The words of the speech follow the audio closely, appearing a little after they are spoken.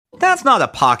That's not a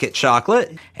pocket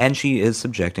chocolate. And she is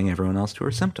subjecting everyone else to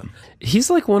her symptom. He's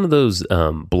like one of those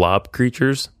blob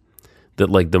creatures that,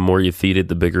 like, the more you feed it,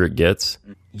 the bigger it gets.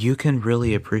 You can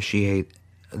really appreciate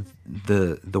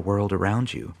the world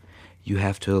around you. You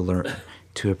have to learn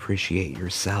to appreciate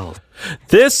yourself.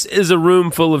 This is a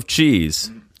room full of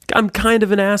cheese. I'm kind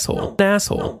of an asshole.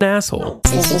 Asshole.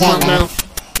 Sushi jackknife.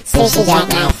 Sushi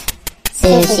jackknife.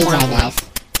 Sushi jackknife.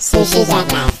 Sushi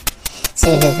jackknife.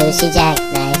 Sushi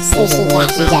jackknife.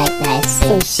 Sushi jackknife.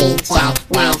 Sushi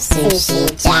jackknife. Sushi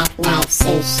jackknife.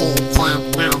 Sushi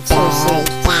jackknife.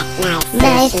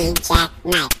 Sushi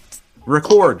jackknife.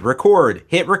 Record.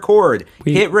 Hit record.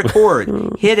 Hit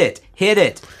record. Hit it.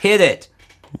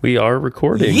 We are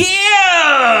recording.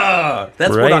 Yeah!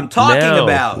 That's what I'm talking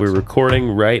about. We're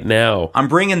recording right now. I'm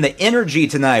bringing the energy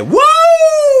tonight.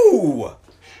 Woo!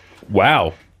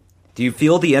 Wow. Do you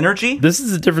feel the energy? This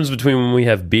is the difference between when we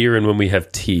have beer and when we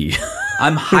have tea.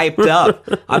 I'm hyped up.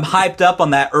 I'm hyped up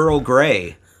on that Earl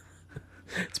Grey.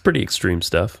 It's pretty extreme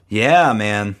stuff. Yeah,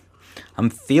 man. I'm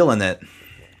feeling it.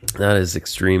 Not as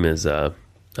extreme as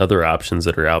other options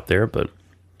that are out there, but...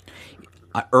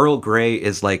 Earl Grey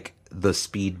is like the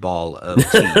speedball of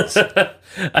teas.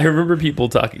 I remember people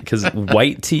talking, because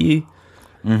white tea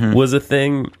was a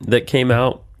thing that came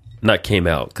out. Not came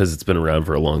out, because it's been around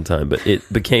for a long time, but it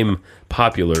became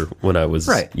popular when I was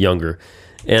younger.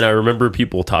 And I remember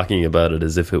people talking about it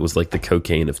as if it was like the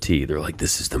cocaine of tea. They're like,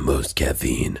 this is the most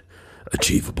caffeine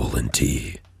achievable in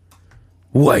tea.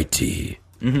 White tea.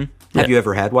 Mm-hmm. Have you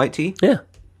ever had white tea? Yeah.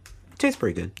 It tastes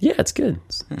pretty good. Yeah, it's good.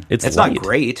 It's not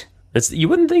great. You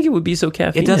wouldn't think it would be so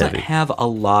caffeine It doesn't heavy. have a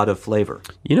lot of flavor.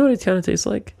 You know what it kind of tastes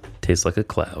like? Tastes like a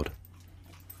cloud.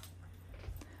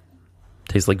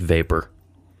 Tastes like vapor.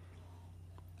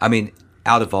 I mean,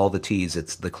 out of all the teas,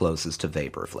 it's the closest to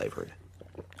vapor flavored.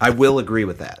 I will agree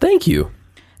with that. Thank you.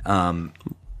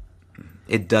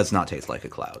 It does not taste like a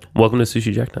cloud. Welcome to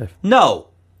Sushi Jackknife. No!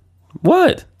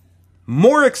 What?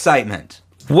 More excitement.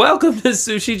 Welcome to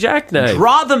Sushi Jackknife.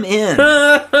 Draw them in.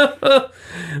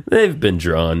 They've been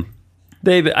drawn.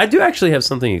 I do actually have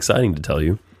something exciting to tell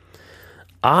you.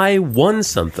 I won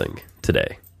something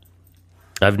today.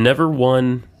 I've never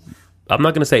won. I'm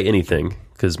not going to say anything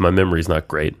because my memory's not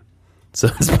great. So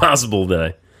it's possible that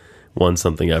I won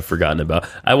something I've forgotten about.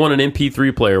 I won an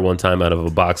MP3 player one time out of a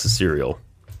box of cereal.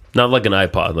 Not like an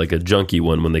iPod, like a junky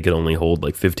one when they could only hold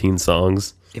like 15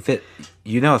 songs. If it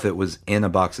was in a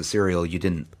box of cereal, you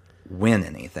didn't win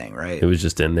anything, right? It was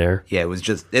just in there. Yeah,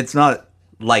 it's not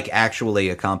like actually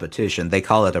a competition. They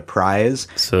call it a prize,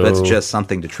 So- but it's just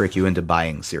something to trick you into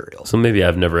buying cereal. So maybe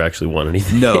I've never actually won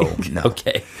anything. No.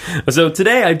 Okay. So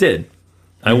today I did.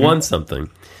 I won something.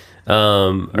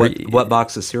 What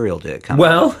box of cereal did it come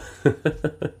Well,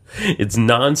 it's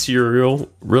non-cereal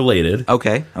related.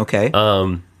 Okay.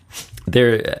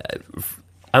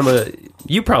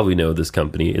 You probably know this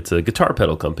company. It's a guitar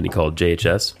pedal company called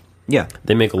JHS. Yeah.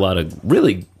 They make a lot of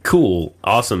really cool,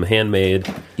 awesome, handmade.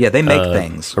 Yeah, they make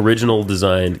things. Original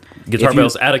designed guitar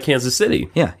pedals out of Kansas City.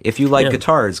 Yeah, if you like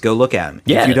guitars, go look at them.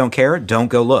 Yeah. If you don't care, don't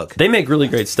go look. They make really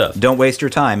great stuff. Don't waste your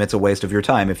time. It's a waste of your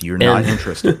time if you're not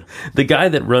interested. The guy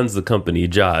that runs the company,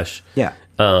 Josh, Yeah.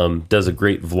 does a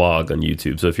great vlog on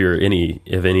YouTube. So if you're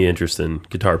have any interest in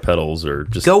guitar pedals or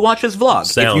just Go watch his vlog.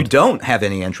 Sound. If you don't have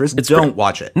any interest, great. don't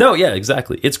watch it. No, yeah,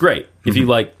 exactly. It's great if you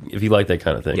like that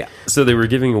kind of thing. Yeah. So they were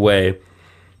giving away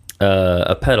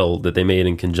a pedal that they made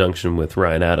in conjunction with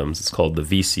Ryan Adams. It's called the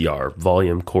VCR,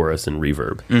 Volume, Chorus, and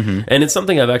Reverb, and it's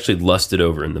something I've actually lusted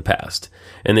over in the past.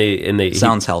 And they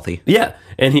Sounds healthy. Yeah,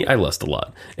 and I lust a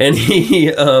lot, and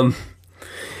he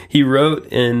wrote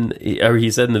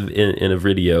he said in a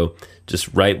video,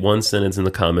 just write one sentence in the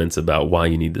comments about why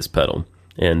you need this pedal,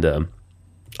 and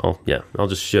I'll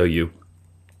just show you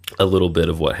a little bit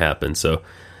of what happened. So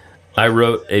I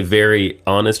wrote a very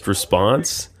honest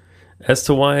response as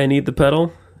to why I need the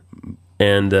pedal,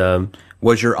 and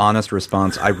Was your honest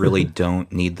response, I really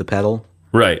don't need the pedal?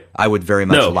 right. I would very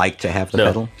much like to have the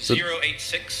pedal. So,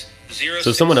 086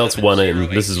 so someone else won it, and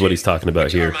this is what he's talking about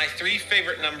which here. are my three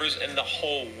favorite numbers in the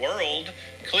whole world.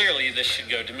 Clearly, this should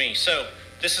go to me. So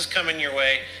this is coming your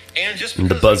way, and just And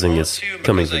the because buzzing I want is to,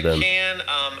 coming because to them.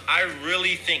 I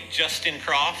really think Justin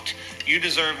Croft, you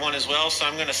deserve one as well. So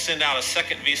I'm going to send out a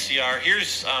second VCR.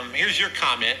 Here's your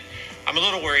comment. I'm a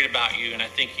little worried about you, and I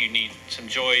think you need some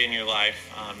joy in your life.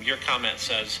 Your comment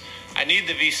says, I need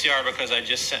the VCR because I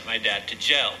just sent my dad to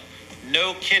jail.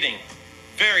 No kidding.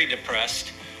 Very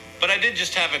depressed. But I did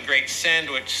just have a great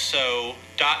sandwich, so ...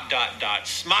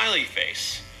 smiley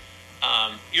face.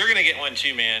 You're going to get one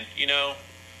too, man. You know,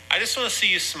 I just want to see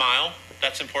you smile.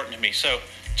 That's important to me. So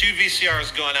 2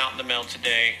 VCRs going out in the mail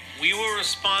today. We will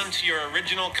respond to your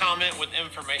original comment with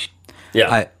information.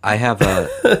 Yeah. I have a.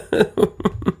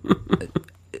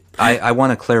 I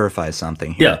want to clarify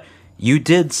something here. Yeah. You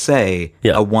did say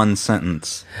Yeah. a one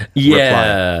sentence.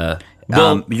 Yeah. Reply.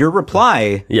 Well, Your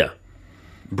reply yeah.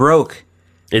 broke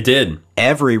It did.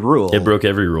 every rule. It broke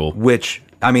every rule. Which,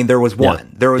 I mean, there was one. Yeah.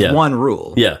 There was Yeah. one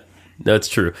rule. Yeah. That's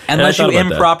true. And Unless I you thought about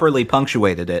that. improperly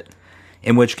punctuated it,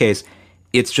 in which case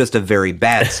it's just a very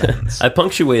bad sentence. I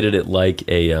punctuated it like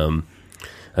a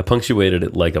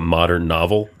modern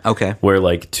novel. Okay. Where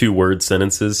like 2-word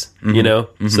sentences, you know?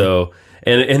 So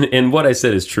and what I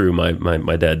said is true.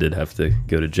 My dad did have to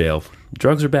go to jail.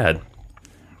 Drugs are bad.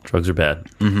 Drugs are bad.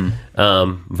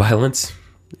 Violence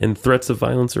and threats of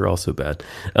violence are also bad.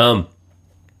 I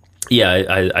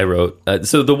wrote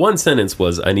so the one sentence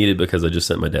was I needed because I just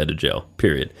sent my dad to jail,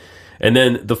 period. And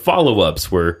then the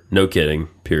follow-ups were no kidding,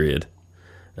 period.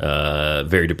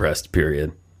 Very depressed,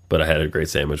 period. But I had a great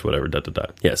sandwich, whatever, ...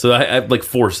 Yeah, so I have like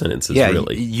 4 sentences, Yeah,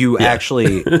 really. you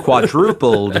actually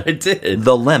quadrupled I did.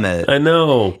 the limit. I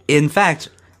know. In fact,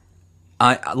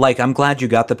 I'm glad you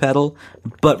got the pedal,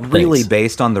 but really Thanks.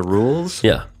 based on the rules,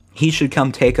 Yeah. he should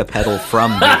come take a pedal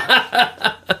from me.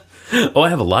 Oh, I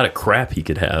have a lot of crap he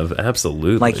could have.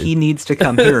 Absolutely. Like, he needs to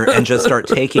come here and just start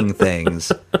taking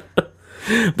things.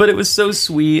 But it was so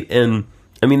sweet, and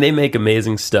I mean, they make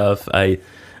amazing stuff.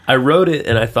 I wrote it,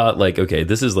 and I thought, like, okay,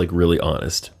 this is like really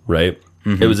honest, right?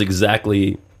 It was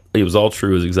all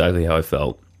true. It was exactly how I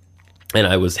felt, and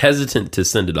I was hesitant to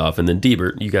send it off. And then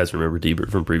Diebert, you guys remember Diebert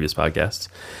from previous podcasts?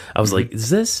 I was like, is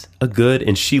this a good?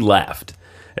 And she laughed,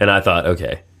 and I thought,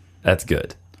 okay, that's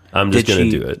good. I'm just going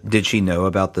to do it. Did she know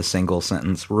about the single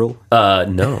sentence rule?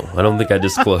 No, I don't think I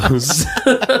disclosed.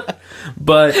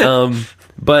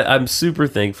 But I'm super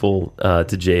thankful to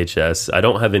JHS. I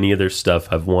don't have any of their stuff.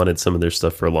 I've wanted some of their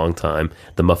stuff for a long time.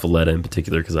 The Muffaletta in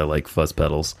particular, because I like fuzz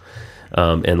pedals.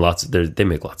 And they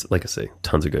make lots of, like I say,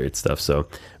 tons of great stuff. So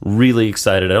really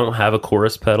excited. I don't have a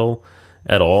chorus pedal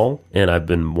at all, and I've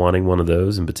been wanting one of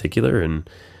those in particular. And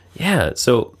yeah,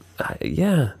 so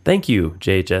thank you,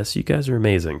 JHS. You guys are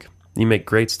amazing. You make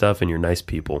great stuff, and you're nice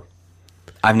people.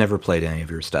 I've never played any of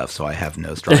your stuff, so I have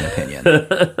no strong opinion.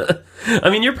 I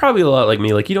mean, you're probably a lot like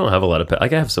me. Like, you don't have a lot of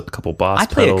like I have a couple Boss I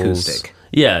play pedals. acoustic.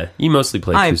 Yeah, you mostly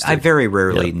play acoustic. I very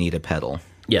rarely need a pedal.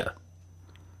 Yeah.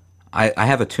 I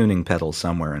have a tuning pedal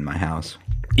somewhere in my house.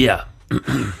 Yeah.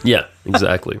 Yeah,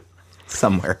 exactly.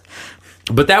 Somewhere.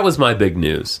 But that was my big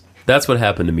news. That's what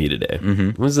happened to me today.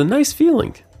 It was a nice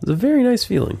feeling. It was a very nice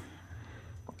feeling.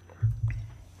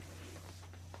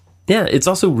 Yeah, it's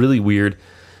also really weird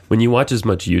when you watch as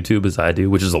much YouTube as I do,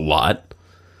 which is a lot,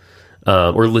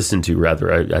 or listen to,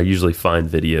 rather. I usually find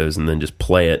videos and then just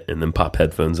play it and then pop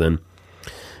headphones in.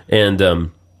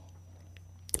 And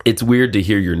it's weird to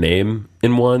hear your name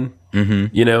in one,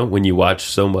 you know, when you watch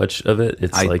so much of it.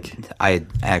 It's I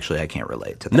can't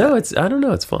relate to that. No, I don't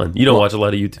know, it's fun. You don't watch a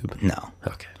lot of YouTube? No.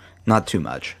 Okay. Not too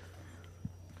much.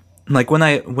 Like, when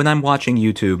I'm watching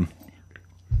YouTube,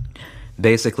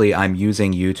 basically I'm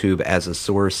using YouTube as a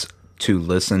source to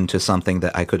listen to something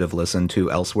that I could have listened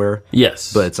to elsewhere.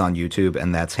 Yes. But it's on YouTube,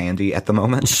 and that's handy at the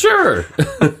moment. Sure.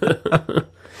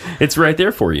 It's right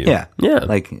there for you. Yeah. Yeah.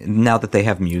 Like, now that they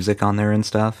have music on there and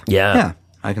stuff. Yeah. Yeah.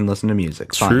 I can listen to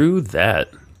music. Fine. True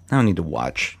that. I don't need to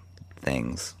watch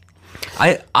things.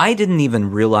 I didn't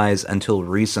even realize until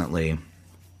recently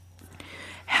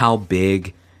how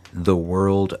big the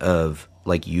world of,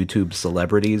 like, YouTube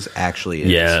celebrities actually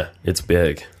is. Yeah, it's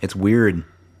big. It's weird.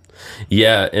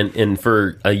 Yeah, and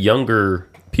for a younger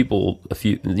people, a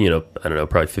few, you know, I don't know,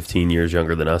 probably 15 years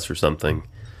younger than us or something,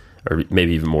 or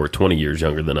maybe even more, 20 years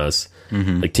younger than us,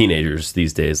 like teenagers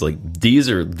these days, like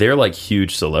they're like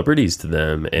huge celebrities to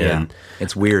them, and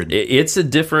it's weird. It's a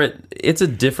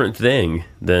different thing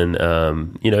than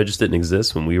you know, it just didn't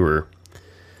exist when we were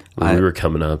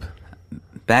coming up.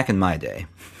 Back in my day,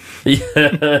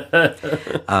 Yeah.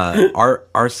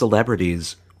 our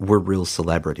celebrities were real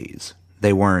celebrities.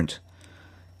 They weren't,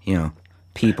 you know,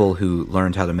 people who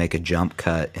learned how to make a jump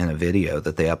cut in a video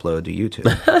that they upload to YouTube.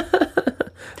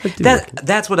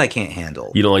 That's what I can't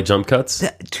handle. You don't like jump cuts?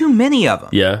 Too many of them.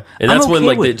 Yeah, and I'm that's when okay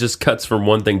like with- it just cuts from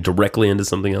one thing directly into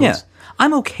something else. Yeah.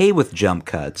 I'm okay with jump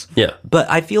cuts. Yeah. But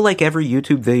I feel like every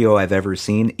YouTube video I've ever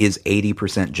seen is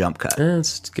 80% jump cut.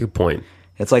 That's a good point.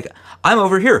 It's like, I'm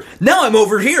over here. Now I'm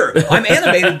over here. I'm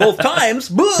animated both times.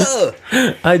 Blah!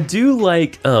 I do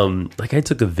like I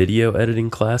took a video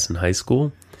editing class in high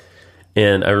school,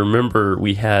 and I remember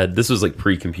this was like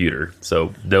pre-computer,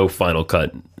 so no Final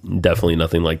Cut, definitely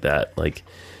nothing like that. Like,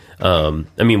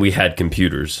 I mean, we had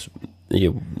computers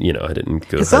you know, I didn't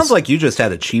go. It sounds like you just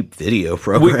had a cheap video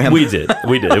program. we did.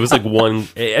 It was like one.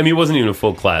 I mean, it wasn't even a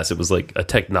full class. It was like a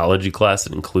technology class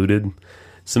that included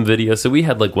some video. So we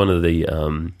had like one of the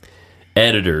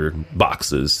editor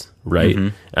boxes, right?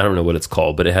 I don't know what it's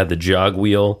called, but it had the jog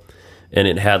wheel, and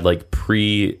it had like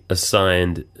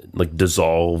pre-assigned like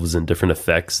dissolves and different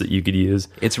effects that you could use.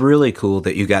 It's really cool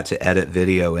that you got to edit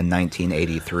video in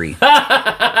 1983.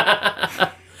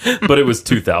 But it was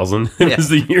 2000. It was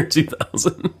the year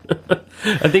 2000.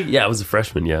 I think, yeah, I was a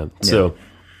freshman, yeah. So,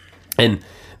 and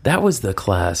that was the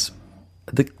class.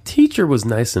 The teacher was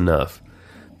nice enough,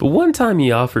 but one time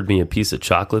he offered me a piece of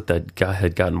chocolate that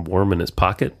had gotten warm in his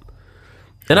pocket.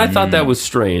 And I thought that was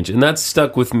strange, and that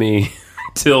stuck with me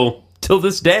till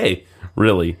this day,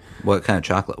 really. What kind of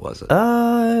chocolate was it?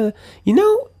 You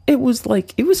know, it was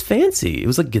fancy. It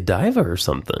was like Godiva or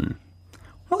something.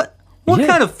 What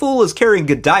kind of fool is carrying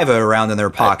Godiva around in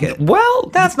their pocket? Well,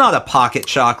 That's not a pocket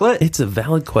chocolate. it's a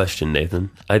valid question,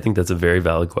 Nathan. I think that's a very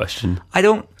valid question.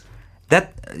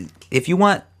 If you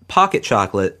want pocket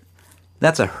chocolate,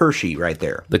 that's a Hershey right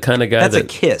there. The kind of guy That's a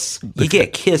Kiss. You get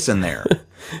a Kiss in there.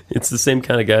 It's the same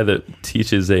kind of guy that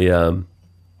teaches a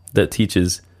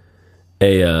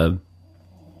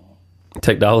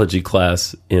technology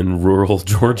class in rural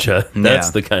Georgia. That's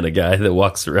Yeah. the kind of guy that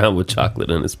walks around with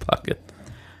chocolate in his pocket.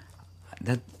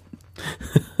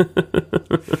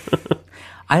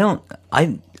 I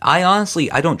honestly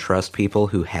don't trust people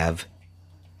who have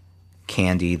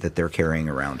candy that they're carrying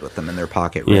around with them in their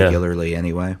pocket Yeah. regularly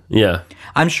anyway. Yeah.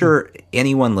 I'm sure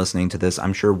anyone listening to this,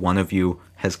 I'm sure one of you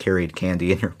has carried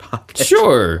candy in your pocket.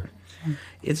 Sure.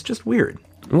 It's just weird.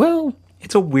 Well,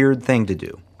 It's a weird thing to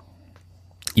do.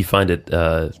 you find it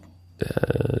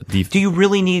Do you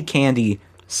really need candy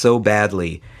so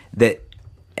badly that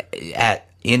at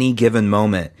any given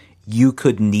moment you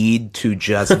could need to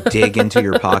just dig into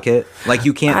your pocket? Like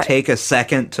you can't take a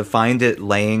second to find it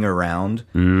laying around.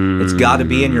 It's got to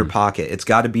be in your pocket. It's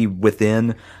got to be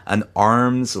within an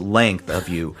arm's length of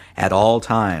you at all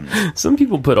times. some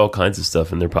people put all kinds of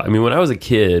stuff in their pocket. I mean, when I was a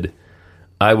kid,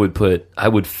 I would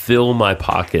fill my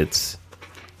pockets.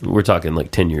 We're talking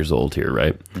like 10 years old here,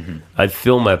 right? I'd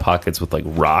fill my pockets with like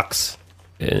rocks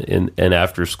and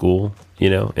after school, you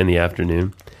know, in the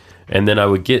afternoon. And then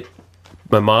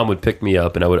my mom would pick me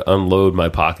up and I would unload my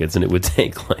pockets, and it would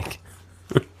take like,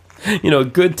 a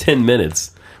good 10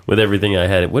 minutes with everything I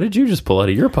had. What did you just pull out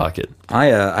of your pocket?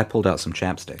 I pulled out some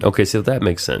chapstick. Okay, so that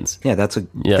makes sense. Yeah, that's a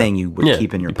thing you would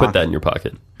keep in your you pocket. Put that in your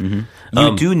pocket.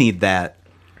 You do need that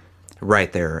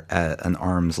right there at an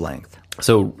arm's length.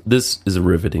 So this is a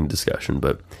riveting discussion,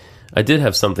 but I did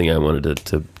have something I wanted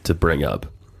to bring up.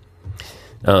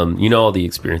 All the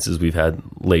experiences we've had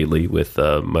lately with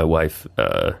my wife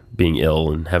being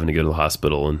ill and having to go to the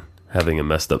hospital and having a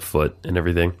messed up foot and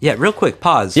everything. Yeah, real quick,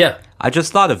 pause. Yeah. I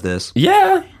just thought of this.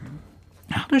 Yeah.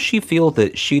 How does she feel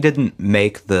that she didn't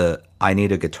make the I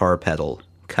need a guitar pedal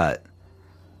cut?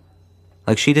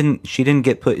 Like she didn't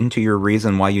get put into your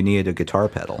reason why you needed a guitar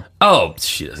pedal. Oh,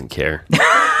 she doesn't care.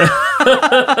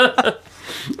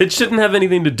 It shouldn't have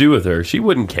anything to do with her. She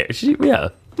wouldn't care.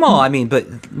 Well, I mean, but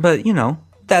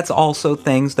that's also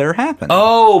things that are happening.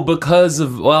 Oh, because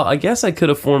of, I guess I could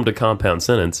have formed a compound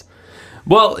sentence.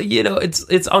 Well,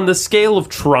 it's on the scale of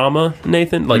trauma,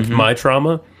 Nathan, like my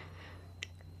trauma.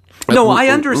 No, I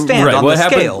understand on the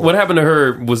scale. What happened to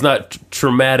her was not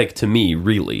traumatic to me,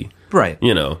 really. Right.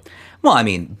 Well, I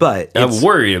mean, but I'm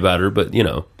worried about her, but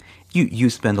you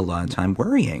spend a lot of time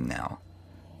worrying now.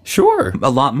 Sure.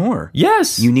 A lot more.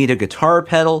 Yes. You need a guitar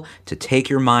pedal to take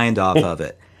your mind off of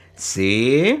it.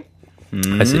 See?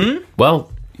 I see.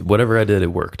 Well, whatever I did,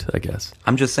 it worked, I guess.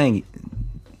 I'm just saying,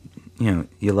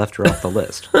 you left her off the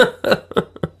list.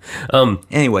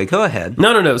 Anyway, go ahead.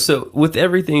 No. So with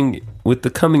everything, with the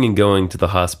coming and going to the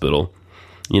hospital,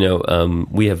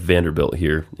 we have Vanderbilt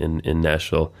here in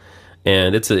Nashville,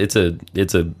 and it's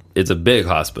a big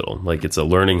hospital. Like, it's a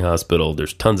learning hospital.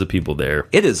 There's tons of people there.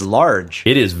 It is large.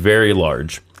 It is very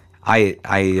large. I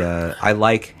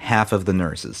like half of the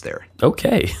nurses there.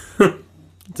 Okay.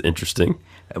 It's interesting.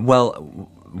 Well,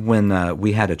 when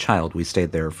we had a child, we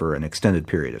stayed there for an extended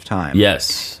period of time.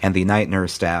 Yes. And the night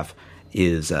nurse staff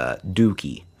is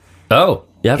Dookie. Oh,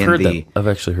 yeah, I've In heard the- that. I've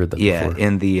actually heard that Yeah, before.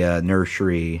 in the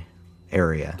nursery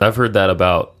area. I've heard that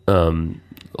about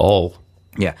all.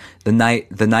 Yeah, the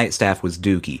night staff was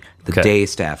Dookie. The Okay. day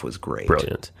staff was great.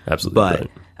 Brilliant. Absolutely But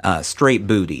brilliant. straight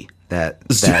booty, that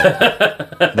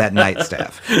night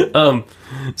staff.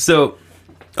 So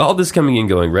all this coming and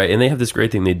going, right? And they have this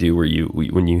great thing they do where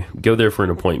when you go there for an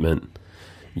appointment,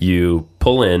 you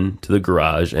pull in to the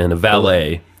garage and a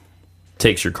valet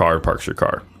takes your car and parks your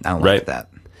car. I don't right? like that.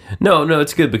 No,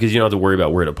 it's good because you don't have to worry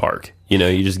about where to park. You know,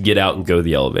 you just get out and go to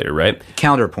the elevator, right?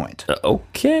 Counterpoint.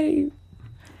 Okay.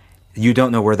 You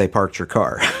don't know where they parked your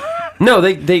car. No,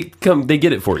 they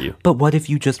get it for you. But what if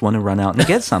you just want to run out and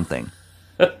get something?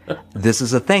 This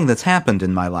is a thing that's happened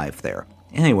in my life there.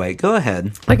 Anyway, go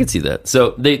ahead. I can see that.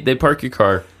 So they park your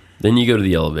car, then you go to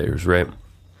the elevators, right?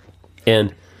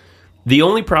 And the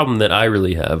only problem that I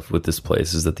really have with this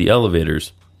place is that the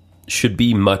elevators should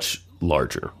be much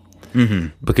larger. Mm-hmm.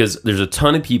 Because there's a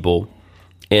ton of people,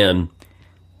 and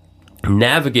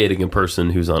navigating a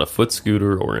person who's on a foot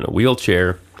scooter or in a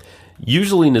wheelchair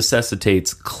usually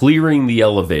necessitates clearing the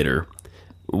elevator,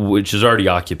 which is already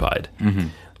occupied,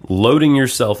 loading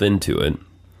yourself into it,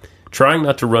 trying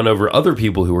not to run over other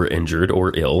people who are injured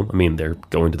or ill. I mean, they're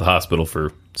going to the hospital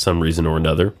for some reason or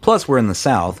another. Plus, we're in the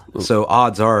South, so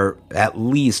odds are at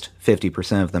least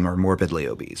 50% of them are morbidly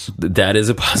obese. That is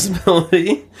a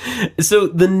possibility. So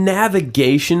the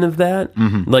navigation of that,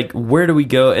 like, where do we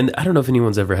go? And I don't know if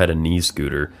anyone's ever had a knee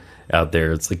scooter out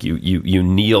there. It's like you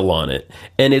kneel on it,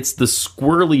 and it's the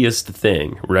squirreliest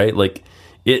thing, right? Like,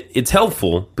 it's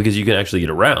helpful because you can actually get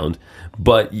around,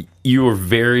 but you are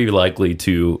very likely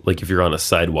to, like, if you're on a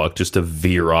sidewalk, just to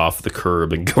veer off the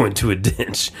curb and go into a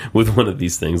ditch with one of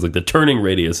these things. Like, the turning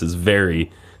radius is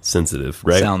very sensitive,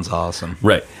 right? Sounds awesome.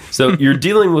 Right. So you're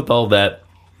dealing with all that,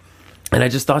 and I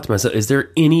just thought to myself, is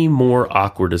there any more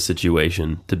awkward a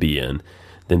situation to be in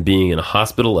than being in a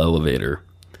hospital elevator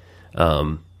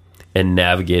and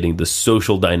navigating the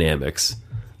social dynamics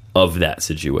of that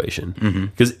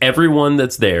situation? Because everyone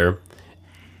that's there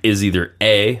is either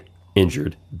A,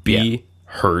 injured, B,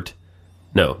 hurt.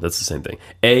 No, that's the same thing.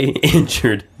 A,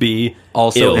 injured, B,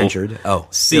 Also ill, injured. Oh,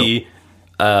 C,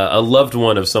 a loved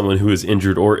one of someone who is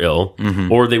injured or ill,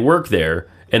 or they work there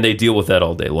and they deal with that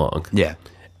all day long. Yeah.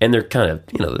 And they're kind of,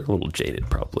 they're a little jaded,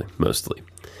 probably, mostly.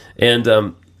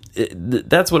 And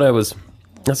that's what I was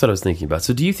thinking about.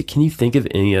 So can you think of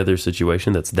any other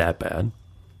situation that's that bad?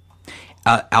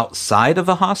 Outside of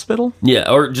a hospital?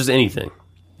 Yeah, or just anything.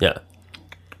 Yeah.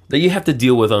 That you have to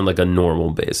deal with on, like, a normal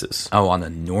basis. Oh, on a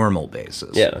normal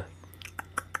basis. Yeah.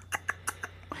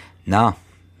 No,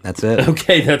 that's it.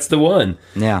 Okay, that's the one.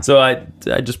 Yeah. So I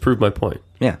just proved my point.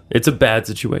 Yeah. It's a bad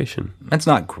situation. That's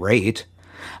not great.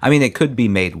 I mean, it could be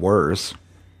made worse.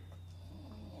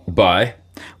 By?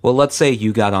 Well, let's say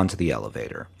you got onto the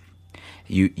elevator.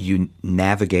 You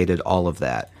navigated all of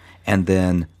that. And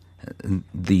then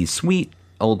the sweet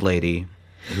old lady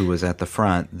who was at the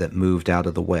front that moved out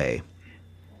of the way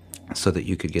so that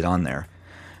you could get on there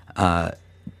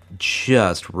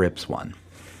just rips one.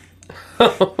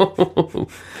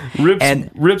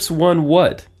 Rips one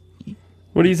what?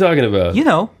 What are you talking about? You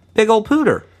know, big old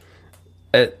pooter.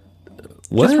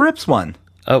 What? Just rips one.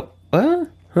 Oh, what?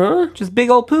 Huh? Just big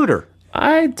old pooter.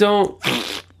 I don't...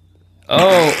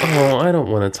 Oh, I don't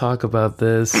want to talk about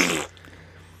this.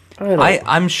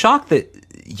 I'm shocked that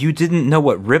you didn't know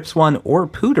what rips one or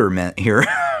pooter meant here.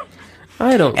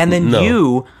 I don't And then know.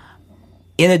 you,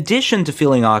 in addition to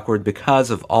feeling awkward because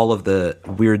of all of the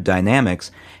weird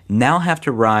dynamics, now have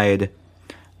to ride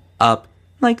up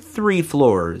like 3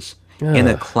 floors in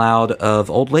a cloud of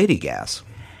old lady gas.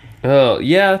 Oh,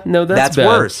 yeah. No, that's bad.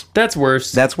 worse. That's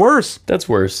worse. That's worse That's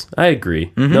worse. I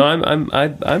agree. No, I'm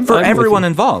for I'm everyone with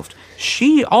involved.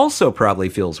 She also probably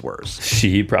feels worse. you.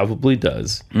 She probably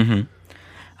does.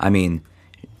 I mean,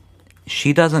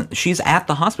 she's at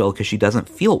the hospital because she doesn't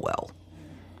feel well.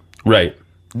 Right.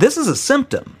 This is a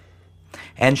symptom.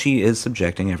 And she is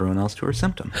subjecting everyone else to her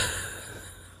symptom.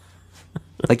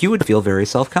 Like, you would feel very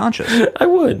self-conscious. I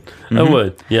would. I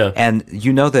would. Yeah. And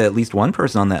you know that at least one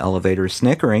person on the elevator is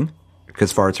snickering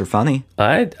because farts are funny.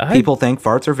 I People think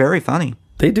farts are very funny.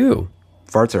 They do.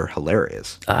 Farts are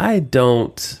hilarious. I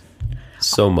don't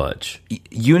so much.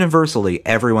 Universally,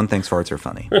 everyone thinks farts are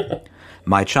funny.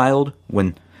 My child,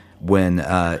 when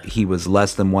he was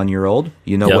less than 1 year old,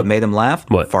 you know Yep. what made him laugh?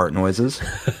 What? Fart noises.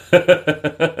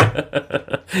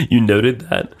 You noted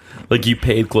that? Like, you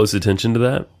paid close attention to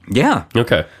that? Yeah.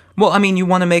 Okay. Well, I mean, you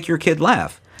want to make your kid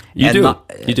laugh. You And do.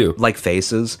 You do. Like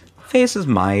faces. Faces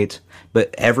might.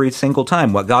 But every single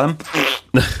time, what got him?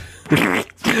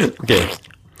 Okay.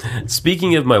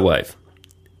 Speaking of my wife,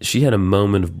 she had a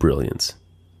moment of brilliance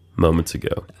moments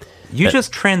ago. You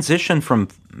just transitioned from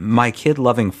my kid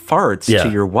loving farts Yeah. to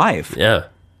your wife. Yeah.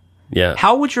 Yeah.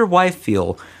 How would your wife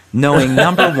feel knowing,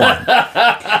 number one,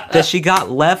 that she got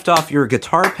left off your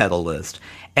guitar pedal list,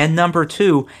 and number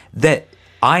two, that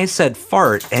I said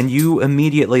fart and you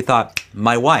immediately thought,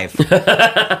 my wife?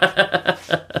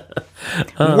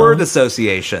 Word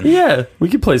association. Yeah, we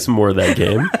could play some more of that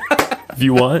game if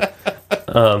you want.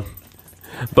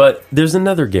 But there's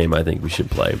another game I think we should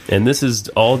play, and this is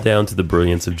all down to the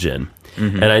brilliance of Jen.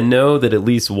 And I know that at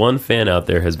least one fan out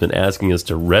there has been asking us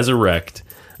to resurrect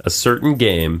a certain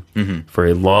game for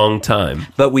a long time.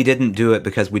 But we didn't do it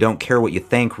because we don't care what you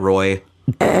think, Roy.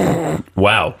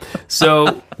 Wow.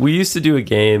 So we used to do a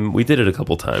game, we did it a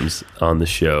couple times on the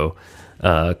show,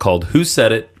 called Who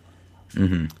Said It?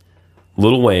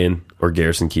 Lil Wayne or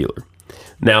Garrison Keillor.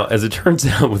 Now, as it turns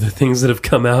out, with the things that have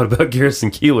come out about Garrison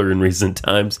Keillor in recent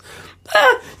times,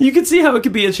 you can see how it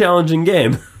could be a challenging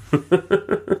game.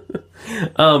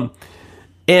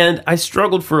 And I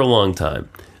struggled for a long time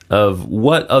of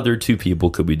what other two people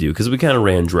could we do, because we kind of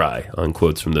ran dry on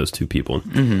quotes from those two people.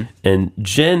 And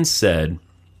Jen said,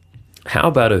 how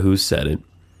about a Who Said It?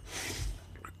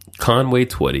 Conway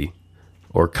Twitty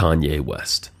or Kanye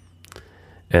West?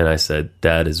 And I said,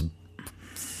 that is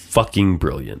fucking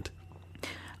brilliant.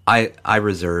 I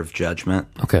reserve judgment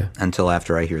Okay. until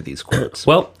after I hear these quotes.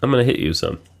 Well, I'm going to hit you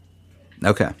some.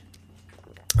 Okay.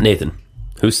 Nathan,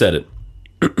 who said it?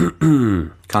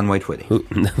 Conway Twitty.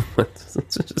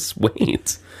 Just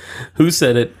wait. Who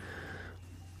said it?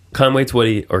 Conway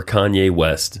Twitty or Kanye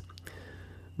West?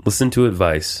 Listen to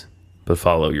advice, but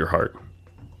follow your heart.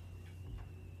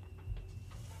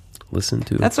 Listen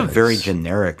to That's advice. a very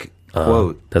generic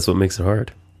quote. That's what makes it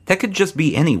hard. That could just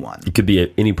be anyone. It could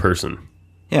be any person,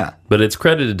 Yeah. but it's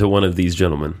credited to one of these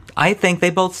gentlemen. I think they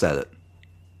both said it.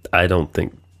 I don't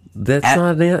think that's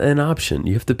not an option.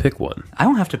 You have to pick one. I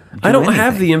don't have to. I don't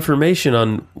have the information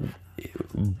on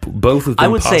both of them. I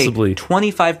would possibly. say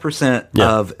 25%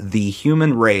 Yeah. of the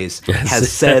human race has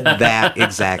said that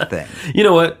exact thing. You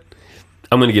know what?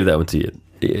 I'm going to give that one to you.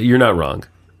 You're not wrong.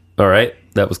 All right?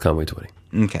 That was Conway Twitty.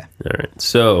 Okay. All right.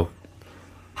 So,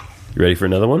 you ready for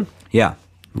another one? Yeah.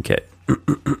 Okay.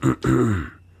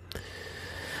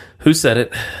 Who said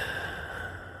it?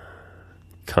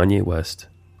 Kanye West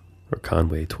or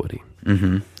Conway Twitty?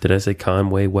 Mm-hmm. Did I say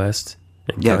Conway West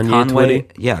and Yeah. Kanye Conway.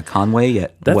 Twitty? Yeah. Conway. Yeah.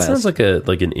 That West. sounds like an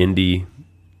indie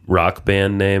rock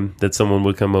band name that someone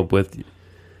would come up with.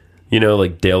 You know,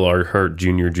 like Dale Earnhardt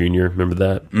Jr. Remember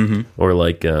that? Mm-hmm. Or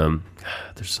like, there's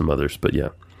some others, but yeah.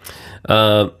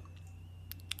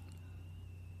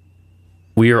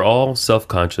 We are all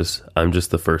self-conscious. I'm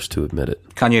just the first to admit it.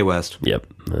 Kanye West. Yep,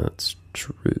 that's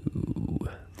true.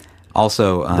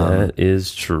 Also, That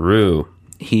is true.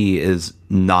 he is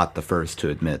not the first to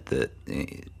admit that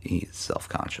he's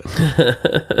self-conscious.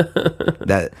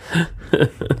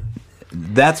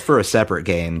 That's for a separate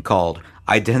game called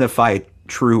Identify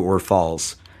True or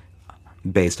False,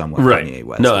 based on what Right. Kanye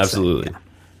West No, is absolutely. saying.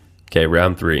 Okay,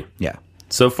 round 3. Yeah.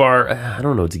 So far, I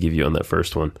don't know what to give you on that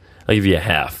first one. I'll give you a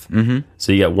half. Mm-hmm.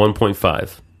 So you got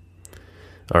 1.5.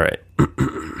 All right.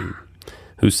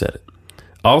 Who said it?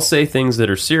 I'll say things that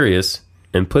are serious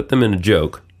and put them in a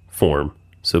joke form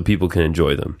so people can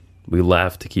enjoy them. We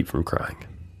laugh to keep from crying.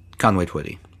 Conway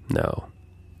Twitty. No,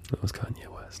 that was Kanye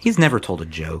West. He's never told a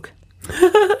joke.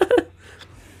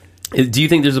 Do you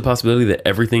think there's a possibility that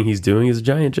everything he's doing is a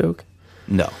giant joke?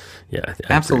 No. Yeah, I agree.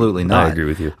 Absolutely not. I agree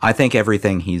with you. I think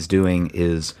everything he's doing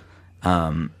is.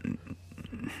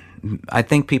 I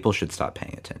think people should stop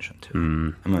paying attention to it.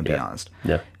 I'm going to be honest.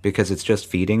 Yeah. Because it's just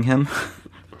feeding him.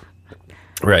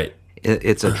 Right.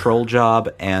 It's a troll job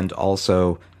and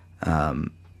also kind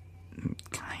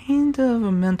of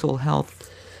a mental health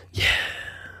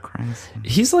crisis.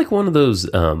 He's like one of those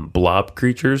blob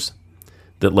creatures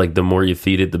that, like, the more you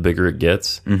feed it, the bigger it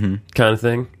gets, kind of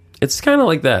thing. It's kind of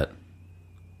like that.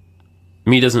 I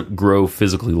mean, he doesn't grow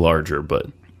physically larger, but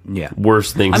Yeah.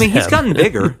 worse things I mean, he's happen. gotten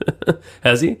bigger.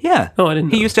 Has he? Yeah. Oh, I didn't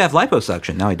know. He used to have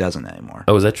liposuction. Now he doesn't anymore.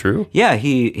 Oh, is that true? Yeah,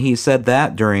 he said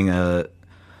that during a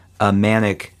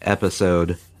manic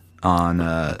episode on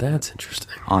That's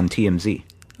interesting. on TMZ.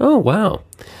 Oh, wow.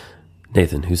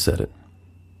 Nathan, who said it?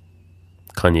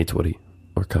 Kanye Twitty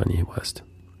or Kanye West?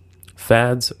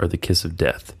 Fads are the kiss of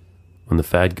death. When the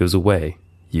fad goes away,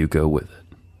 you go with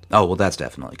it. Oh, well, that's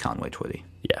definitely Conway Twitty.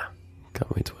 Yeah,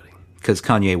 Conway Twitty. Because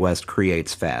Kanye West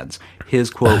creates fads.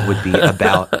 His quote would be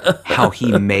about how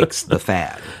he makes the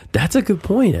fad. That's a good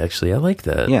point, actually. I like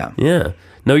that. Yeah. Yeah.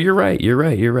 No, you're right. You're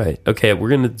right. You're right. Okay, we're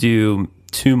going to do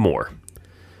 2 more.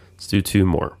 Let's do 2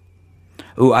 more.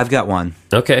 Ooh, I've got one.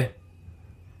 Okay.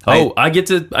 Oh, I get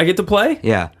to play?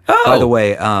 Yeah. Oh. By the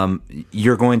way,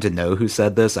 you're going to know who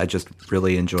said this. I just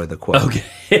really enjoy the quote.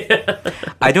 Okay.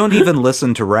 I don't even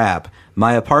listen to rap.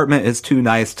 My apartment is too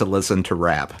nice to listen to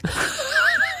rap.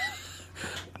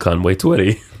 Conway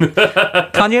Twitty.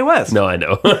 Kanye West. No, I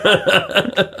know.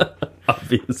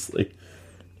 Obviously.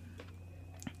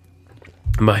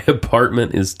 My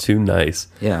apartment is too nice.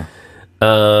 Yeah.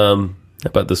 How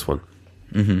about this one?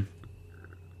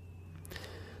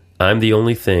 I'm the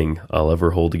only thing I'll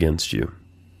ever hold against you.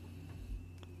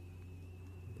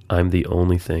 I'm the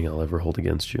only thing I'll ever hold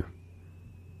against you.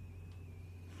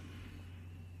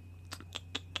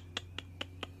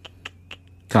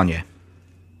 Kanye.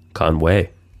 Conway.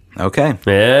 Okay.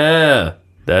 Yeah,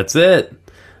 that's it.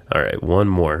 All right, one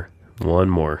more. One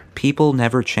more. People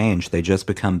never change. They just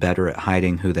become better at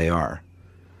hiding who they are.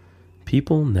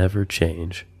 People never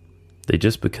change. They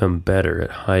just become better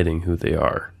at hiding who they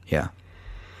are. Yeah.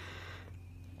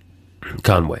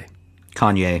 Conway.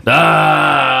 Kanye.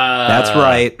 Ah! That's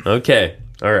right. Okay.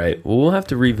 All right. Well, we'll have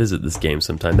to revisit this game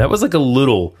sometime. That was like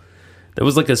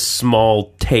a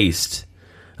small taste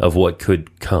of what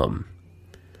could come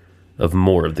of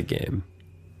more of the game.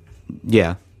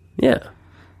 Yeah. Yeah.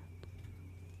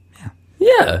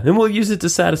 Yeah, and we'll use it to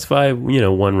satisfy,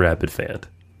 one rabid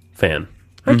fan.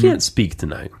 I can't speak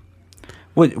tonight.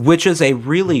 Which is a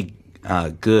really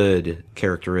good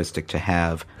characteristic to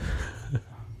have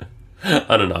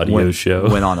On an audio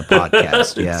show. when on a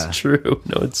podcast. Yeah. It's true.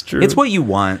 No, it's true. It's what you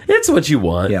want. It's what you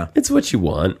want. Yeah. It's what you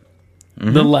want.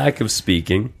 The lack of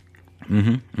speaking.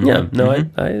 Mm-hmm. Yeah. No,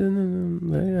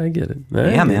 I get it.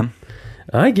 Yeah, man.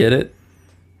 I get it.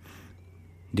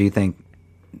 Do you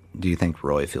think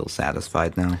Roy feels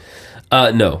satisfied now?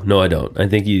 No, I don't. I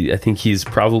think he's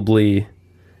probably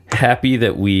happy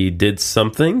that we did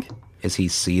something. Is he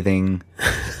seething?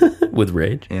 With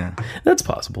rage? Yeah. That's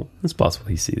possible. It's possible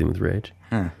he's seething with rage.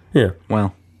 Huh. Yeah.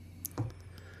 Well,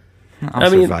 I'll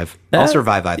survive. I'll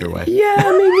survive either way. Yeah,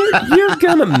 I mean, you're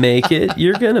gonna make it.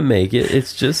 You're gonna make it.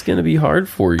 It's just gonna be hard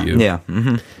for you. Yeah.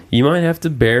 Mm-hmm. You might have to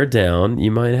bear down. You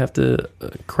might have to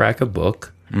crack a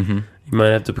book. Mm-hmm. You might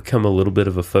have to become a little bit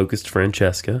of a focused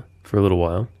Francesca for a little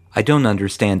while. I don't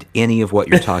understand any of what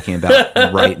you're talking about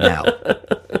right now.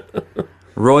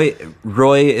 Roy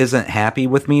isn't happy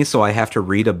with me, so I have to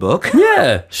read a book?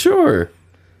 Yeah, sure.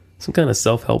 Some kind of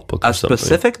self-help book or A something.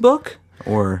 specific book?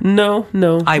 Or No.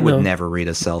 I would no. never read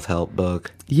a self-help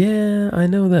book. Yeah, I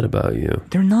know that about you.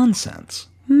 They're nonsense.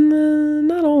 Nah,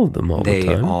 not all of them all the They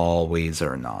time. always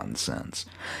are nonsense.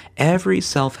 Every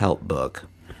self-help book,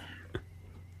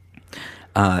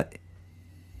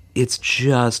 it's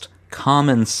just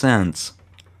common sense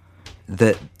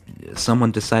that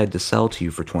someone decided to sell to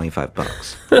you for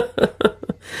 $25.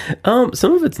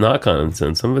 Some of it's not common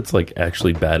sense. Some of it's like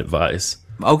actually bad advice.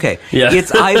 Okay. Yeah.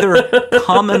 It's either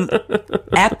common,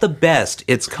 at the best,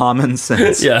 it's common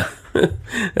sense. Yeah.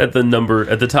 at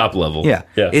the top level. Yeah.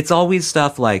 Yeah. It's always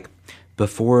stuff like,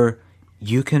 before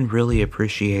you can really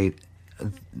appreciate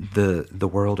the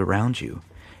world around you,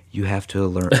 you have to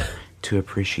learn to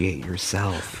appreciate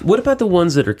yourself. What about the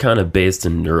ones that are kind of based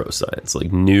in neuroscience,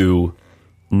 like new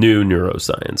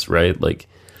neuroscience, right? Like,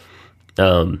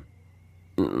 I'm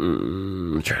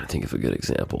trying to think of a good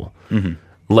example. Mm-hmm.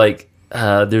 Like,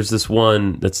 there's this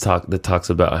one that talks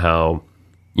about how,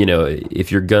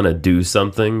 if you're gonna do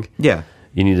something, Yeah.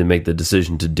 you need to make the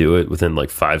decision to do it within like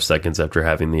 5 seconds after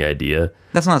having the idea.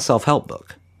 That's not a self-help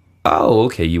book. Oh,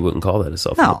 okay. You wouldn't call that a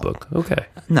self-help No. book. Okay.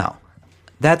 No.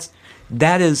 That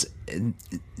is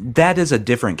a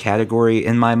different category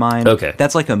in my mind. Okay.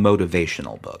 That's like a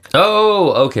motivational book.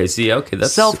 Oh, okay. See, okay.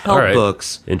 That's Self-help all right.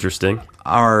 books Interesting.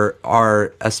 are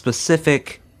a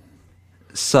specific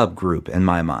subgroup in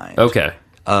my mind Okay.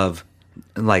 of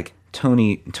like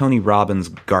Tony Robbins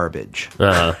garbage.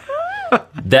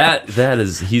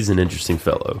 He's an interesting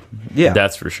fellow. Yeah.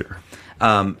 That's for sure.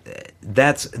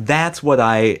 That's what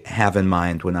I have in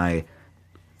mind when I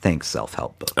think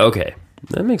self-help book. Okay.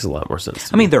 That makes a lot more sense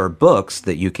to I mean, there are books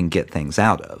that you can get things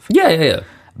out of, Yeah.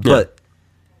 but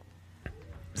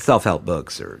self-help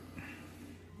books are.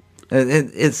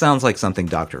 It sounds like something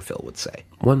Dr. Phil would say.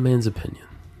 One man's opinion.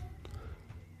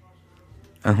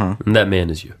 Uh-huh. And that man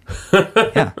is you.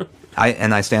 Yeah,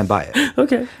 I stand by it.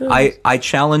 Okay. I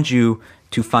challenge you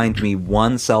to find me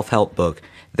one self-help book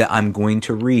that I'm going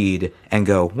to read and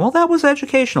go, well, that was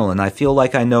educational, and I feel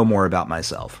like I know more about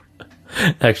myself.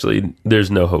 Actually,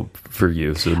 there's no hope for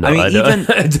you. So no, I mean,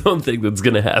 I don't think that's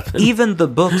going to happen. Even the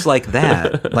books like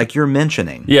that, like you're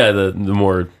mentioning, Yeah, the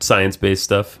more science-based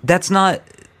stuff. that's not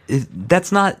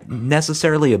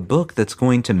necessarily a book that's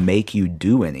going to make you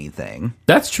do anything.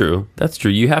 That's true.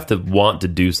 You have to want to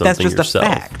do something That's just yourself. a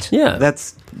fact. Yeah.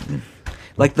 That's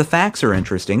like the facts are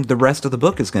interesting. The rest of the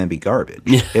book is going to be garbage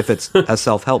if it's a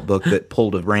self-help book that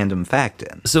pulled a random fact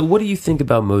in. So what do you think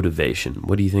about motivation?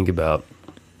 What do you think about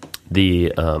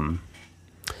the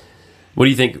what do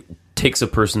you think takes a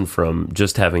person from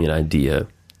just having an idea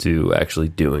to actually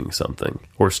doing something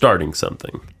or starting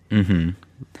something?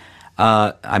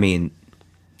 I mean,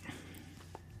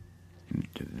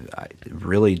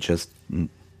 really just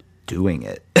doing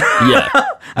it. Yeah.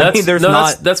 That's, there's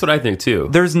that's what I think too.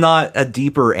 There's not a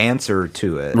deeper answer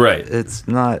to it. Right. It's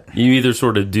not. You either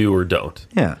sort of do or don't.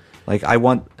 Yeah. Like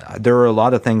there are a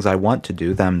lot of things I want to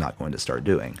do that I'm not going to start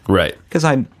doing. Right. Because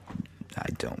I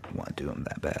don't want to do them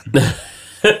that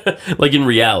bad. Like in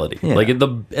reality. Yeah. Like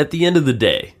at the end of the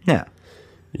day, Yeah.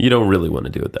 you don't really want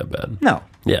to do it that bad. No.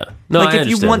 Yeah. No, Like I if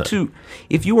you understand want that. to,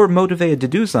 if you are motivated to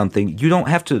do something, you don't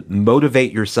have to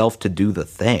motivate yourself to do the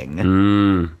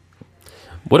thing.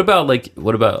 What about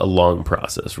a long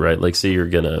process, right? Like say you're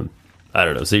gonna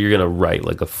write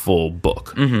like a full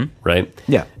book, right?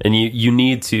 Yeah. And you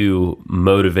need to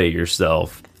motivate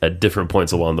yourself at different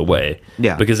points along the way.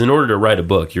 Yeah. Because in order to write a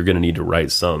book, you're gonna need to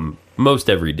write some most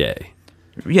every day.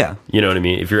 Yeah. You know what I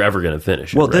mean? If you're ever gonna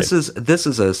finish it. Well, right? this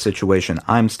is a situation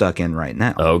I'm stuck in right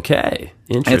now. Okay.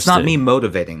 Interesting. It's not me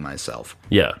motivating myself.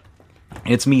 Yeah.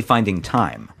 It's me finding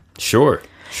time. Sure.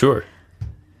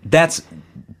 That's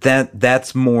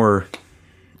more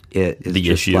it's The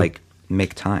just issue. like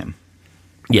make time.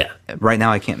 Yeah. Right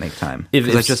now I can't make time If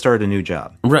because I it's- just started a new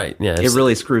job. Right. Yeah. It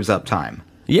really screws up time.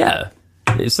 Yeah.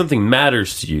 If something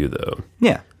matters to you though,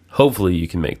 Yeah. hopefully you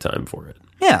can make time for it.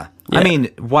 Yeah. Yeah. I mean,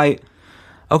 why?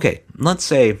 Okay, let's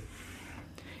say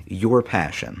your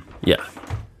passion Yeah.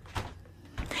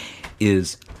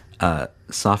 is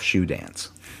soft shoe dance.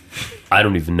 I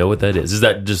don't even know what that is. Is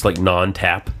that just like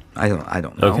non-tap? I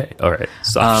don't know. Okay, all right.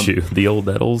 Soft shoe,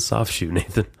 that old soft shoe,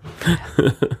 Nathan.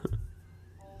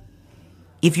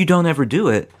 If you don't ever do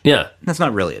it, Yeah. that's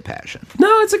not really a passion.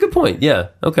 No, it's a good point. Yeah.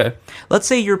 Okay. Let's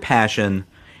say your passion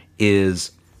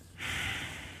is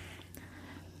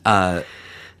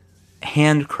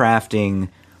handcrafting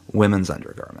women's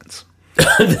undergarments.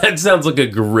 That sounds like a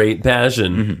great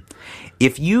passion.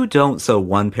 If you don't sew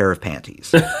one pair of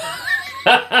panties,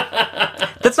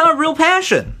 that's not a real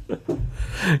passion.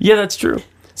 Yeah, that's true.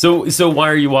 So why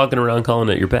are you walking around calling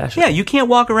it your passion? Yeah, you can't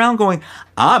walk around going,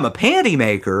 I'm a panty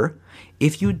maker,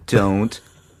 if you don't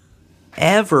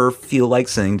ever feel like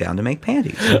sitting down to make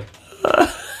panties.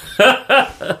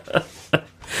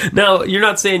 Now, you're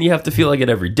not saying you have to feel like it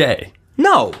every day.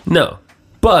 No, No.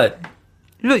 But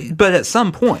but at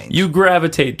some point, you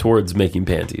gravitate towards making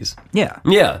panties. yeah.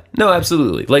 Yeah. No,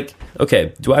 absolutely. Like,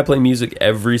 okay, do I play music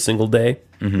every single day?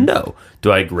 No.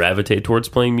 Do I gravitate towards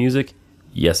playing music?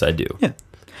 Yes, I do. Yeah.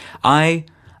 I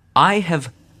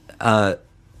have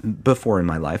before in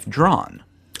my life drawn.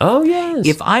 Oh, yes.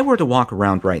 If I were to walk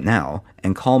around right now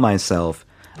and call myself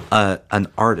an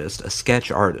artist, a sketch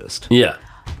artist, Yeah.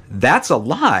 that's a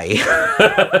lie.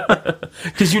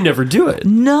 Because you never do it.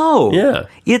 No. Yeah.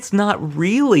 It's not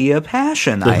really a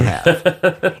passion I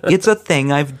have. It's a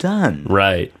thing I've done.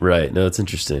 Right. No, it's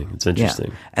interesting. It's Yeah.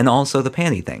 interesting. And also the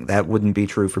panty thing. That wouldn't be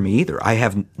true for me either. I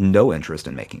have no interest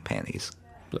in making panties.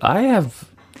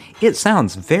 It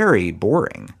sounds very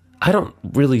boring. I don't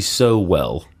really sew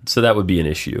well, so that would be an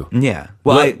issue. Yeah.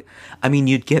 Well, What? I mean,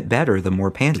 you'd get better the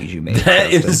more panties you made. That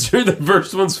Justin. is true. The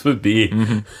first ones would be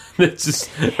it's just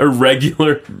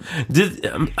irregular.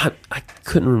 I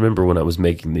couldn't remember when I was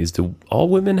making these. Do all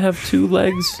women have two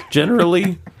legs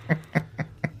generally?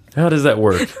 How does that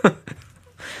work?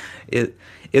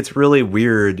 It's really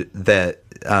weird that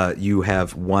you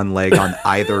have one leg on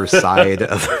either side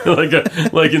of.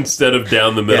 like instead of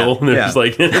down the middle, Yeah, there's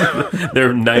like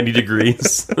they're 90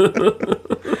 degrees.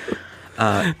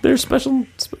 They're special,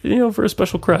 for a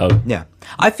special crowd. Yeah,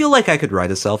 I feel like I could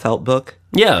write a self-help book,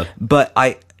 Yeah, but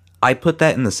I put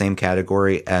that in the same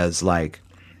category as like,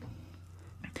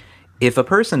 if a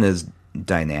person is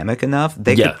dynamic enough,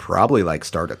 they Yeah. could probably like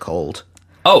start a cult.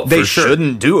 oh, They for sure.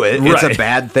 shouldn't do it. It's Right. a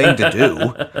bad thing to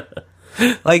do.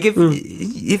 Like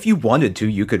if you wanted to,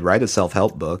 you could write a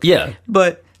self-help book. Yeah.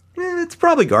 But it's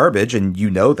probably garbage, and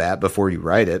you know that before you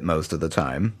write it most of the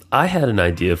time. I had an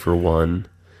idea for one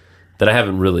that I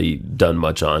haven't really done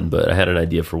much on, but I had an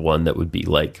idea for one that would be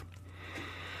like,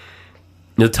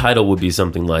 the title would be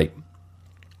something like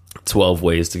 12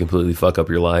 Ways to Completely Fuck Up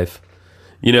Your Life.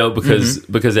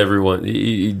 Because everyone,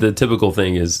 the typical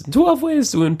thing is 12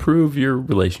 ways to improve your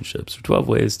relationships, or 12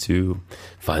 ways to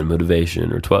find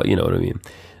motivation, or 12, you know what I mean?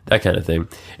 That kind of thing.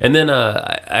 And then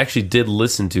I actually did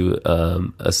listen to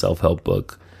a self-help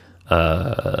book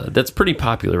that's pretty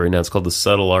popular right now. It's called The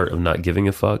Subtle Art of Not Giving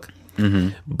a Fuck.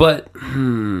 But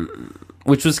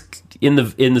which was in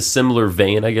the similar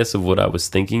vein, I guess, of what I was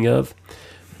thinking of.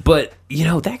 But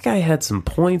that guy had some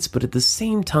points, but at the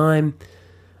same time,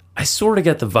 I sort of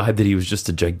got the vibe that he was just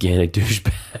a gigantic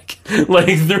douchebag,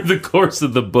 like through the course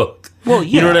of the book. Well,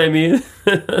 You know yeah. what I mean?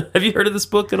 Have you heard of this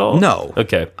book at all? No.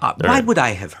 Okay. All Why right. would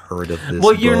I have heard of this?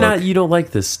 Well, you're book? not. You don't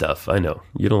like this stuff. I know.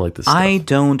 You don't like this stuff. I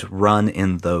don't run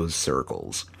in those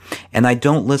circles. And I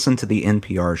don't listen to the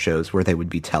NPR shows where they would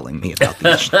be telling me about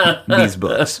these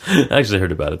books. I actually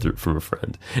heard about it from a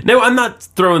friend. No, I'm not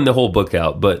throwing the whole book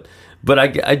out, but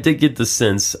I did get the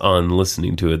sense on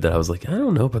listening to it that I was like, I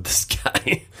don't know about this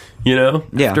guy. You know?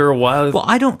 Yeah. After a while. Well,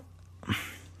 I don't.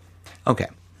 Okay.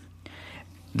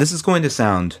 This is going to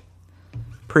sound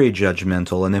pretty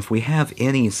judgmental, and if we have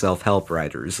any self-help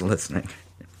writers listening,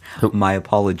 my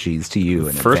apologies to you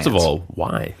in First of advance. all,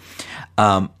 why?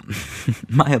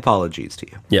 My apologies to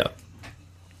you. Yeah.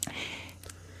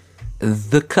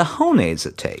 The cojones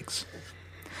it takes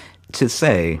to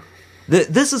say,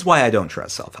 this is why I don't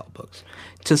trust self-help books,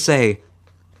 to say,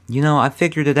 you know, I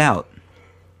figured it out.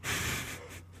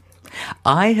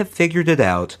 I have figured it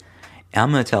out.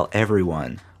 I'm going to tell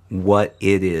everyone what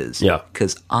it is. Yeah.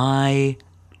 Because I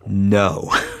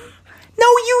know. No,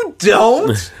 you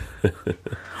don't.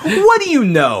 What do you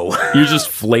know? You're just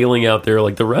flailing out there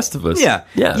like the rest of us. Yeah.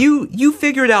 Yeah. You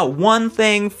figured out one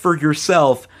thing for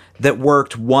yourself that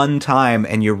worked one time,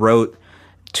 and you wrote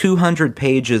 200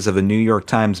 pages of a New York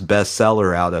Times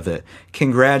bestseller out of it.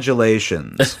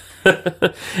 Congratulations.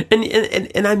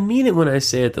 And I mean it when I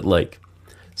say it, that like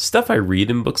stuff I read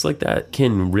in books like that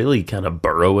can really kind of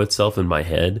burrow itself in my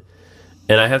head,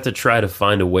 and I have to try to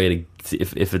find a way to,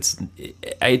 if it's,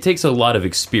 it takes a lot of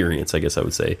experience, I guess I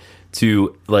would say,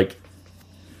 to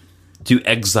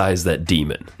excise that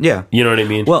demon. Yeah. You know what I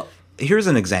mean? Well, here's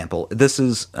an example. This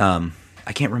is,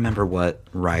 I can't remember what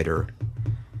writer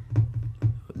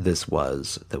this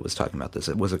was that was talking about this.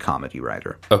 It was a comedy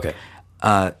writer. Okay.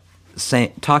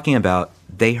 Talking about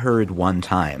they heard one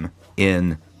time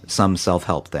in some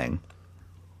self-help thing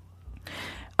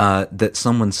that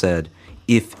someone said,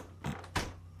 if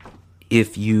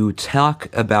you talk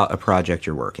about a project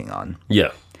you're working on,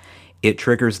 Yeah. it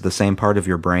triggers the same part of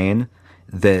your brain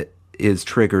that is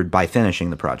triggered by finishing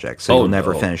the project. So Oh, you'll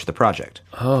never no. finish the project.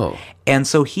 Oh. And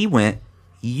so he went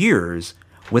years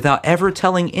without ever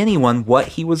telling anyone what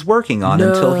he was working on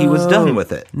until he was done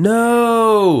with it.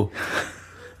 No.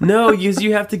 No,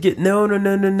 you have to get no.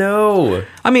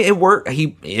 I mean, it worked.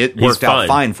 It worked out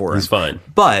fine for him. He's fine.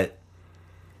 But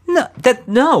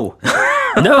no.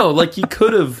 No, like he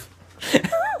could have.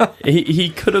 He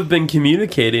could have been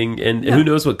communicating, and who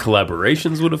knows what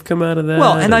collaborations would have come out of that.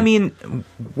 Well, and I mean,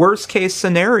 worst case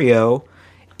scenario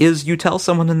is you tell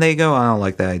someone and they go, "I don't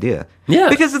like that idea." Yeah.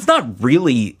 Because it's not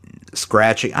really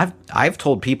scratching. I've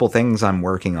told people things I'm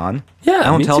working on. Yeah, I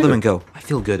don't me tell them too. and go, "I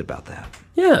feel good about that."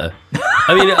 Yeah,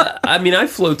 I mean, I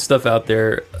float stuff out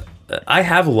there. I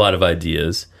have a lot of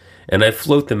ideas, and I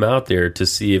float them out there to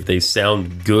see if they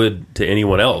sound good to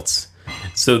anyone else.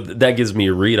 So that gives me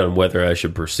a read on whether I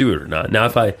should pursue it or not. Now,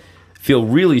 if I feel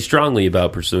really strongly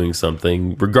about pursuing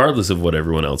something, regardless of what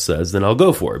everyone else says, then I'll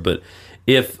go for it. But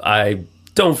if I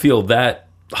don't feel that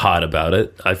hot about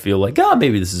it, I feel like,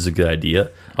 maybe this is a good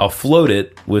idea, I'll float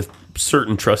it with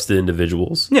certain trusted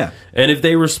individuals. Yeah. And if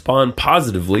they respond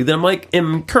positively, then I'm like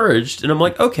encouraged, and I'm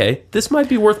like, okay, this might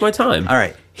be worth my time. All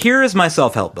right, here is my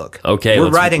self-help book. Okay, we're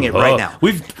writing it right now.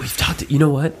 We've talked. You know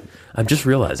what? I'm just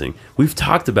realizing we've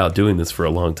talked about doing this for a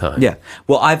long time. Yeah.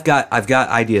 Well, I've got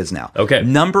ideas now. Okay.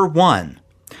 Number one,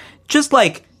 just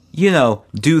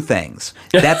do things.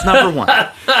 That's number one.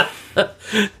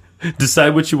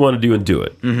 Decide what you want to do and do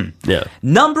it. Mm-hmm. Yeah.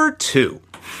 Number two,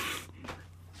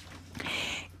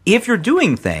 if you're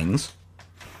doing things,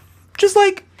 just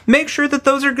make sure that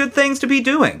those are good things to be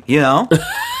doing, do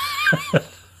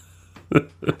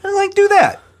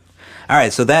that. All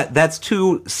right, so that's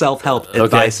two self-help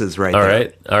advices right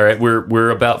there. All right. We're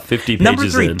about 50 pages Number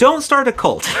three, in. don't start a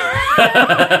cult.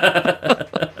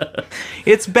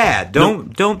 It's bad.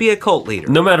 Don't be a cult leader.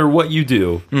 No matter what you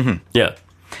do. Mm-hmm. Yeah.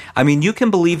 I mean, you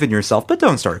can believe in yourself, but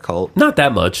don't start a cult. Not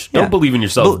that much. Yeah. Don't believe in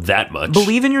yourself that much.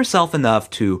 Believe in yourself enough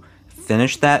to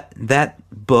finish that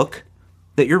book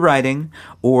that you're writing,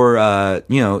 or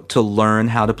to learn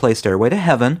how to play Stairway to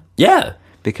Heaven. Yeah.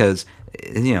 Because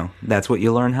that's what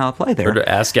you learn how to play there. Or to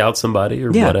ask out somebody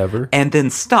or whatever. And then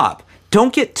stop.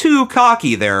 Don't get too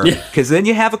cocky there, because then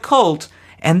you have a cult,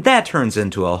 and that turns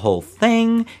into a whole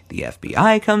thing. The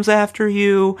FBI comes after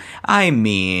you. I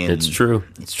mean, It's true.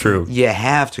 It's true. you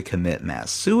have to commit mass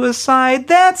suicide.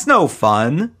 That's no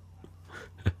fun.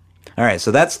 All right,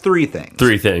 so that's three things.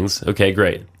 3 things. Okay,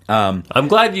 great. I'm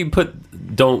glad you put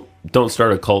don't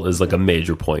start a cult as like a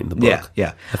major point in the book.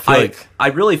 Yeah. I feel like I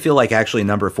really feel like actually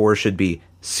number 4 should be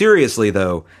seriously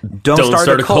though, don't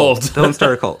start a cult. Don't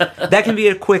start a cult. That can be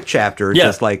a quick chapter, Yeah.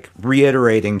 just like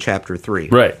reiterating chapter 3.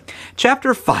 Right.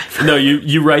 Chapter 5. No,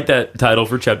 you write that title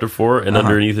for chapter 4, and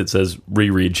underneath it says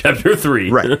reread chapter 3.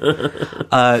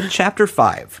 Right. Chapter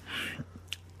 5.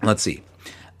 Let's see.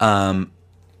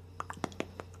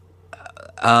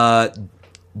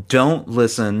 Don't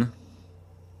listen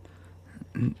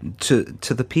to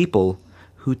the people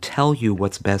who tell you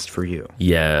what's best for you.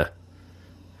 Yeah,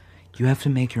 You have to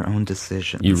make your own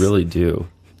decisions. you really do.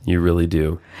 You really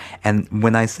do. And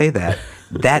when I say that,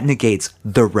 that negates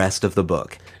the rest of the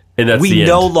book. And that's We the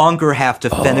no end. longer have to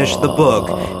finish the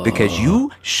book because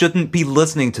you shouldn't be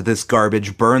listening to this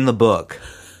garbage. Burn the book.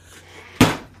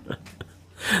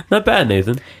 Not bad,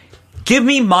 Nathan. Give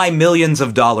me my millions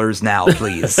of dollars now,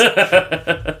 please.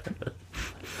 I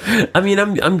mean,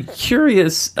 I'm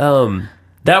curious.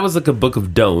 That was like a book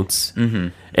of don'ts,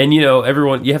 and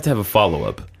everyone, you have to have a follow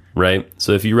up, right?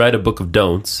 So if you write a book of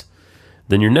don'ts,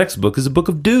 then your next book is a book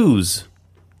of do's,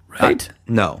 right?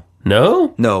 No.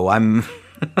 No, I'm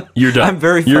you're done. I'm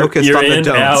very You're- focused you're on the in,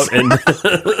 don'ts. out, and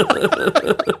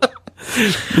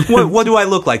what do I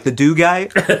look like? The do guy?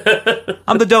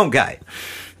 I'm the don't guy.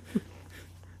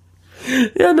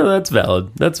 yeah, no, that's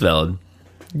valid. That's valid.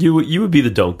 You would be the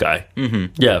don't guy.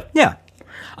 Mm-hmm. Yeah, Yeah.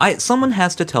 Someone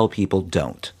has to tell people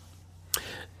don't.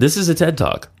 this is a TED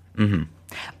Talk.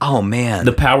 Oh man.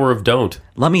 The power of don't.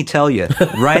 Let me tell you,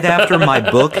 right after my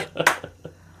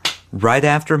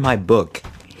book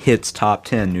hits top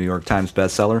 10 New York Times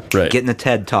bestseller, Right. getting a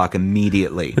TED Talk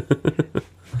immediately.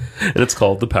 And it's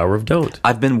called The Power of Don't.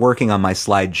 I've been working on my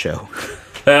slideshow.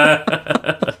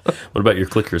 What about your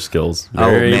clicker skills?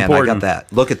 Very oh man, important. I got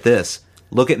that. Look at this.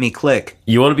 Look at me click.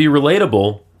 You want to be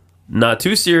relatable, not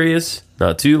too serious,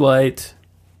 not too light.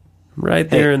 Right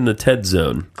there in the TED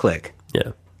zone. Click.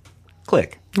 Yeah.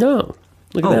 Click. No.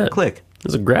 Look at Oh, that. click.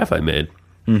 There's a graph I made.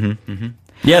 Mm-hmm.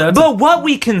 Yeah, that's But what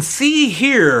we can see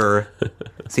here...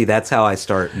 See, that's how I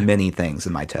start many things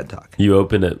in my TED Talk. you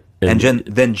open it. And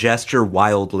then gesture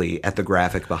wildly at the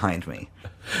graphic behind me.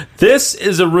 This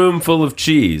is a room full of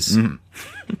cheese.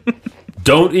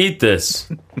 Don't eat this.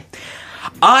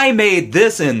 I made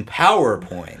this in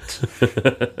PowerPoint.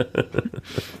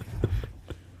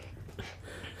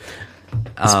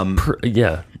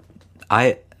 Yeah.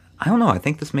 I don't know. I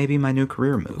think this may be my new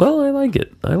career move. Well, I like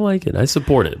it. I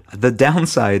support it. The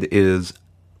downside is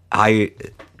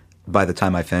by the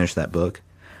time I finish that book,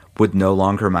 would no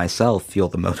longer myself feel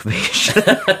the motivation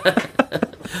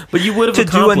But you would have to do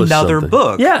accomplished another something.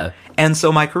 book. Yeah. And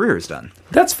so my career is done.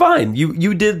 That's fine.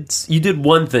 You did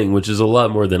one thing, which is a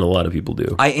lot more than a lot of people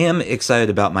do. I am excited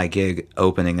about my gig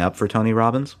opening up for Tony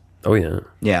Robbins. Oh yeah.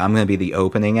 Yeah, I'm going to be the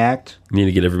opening act. You need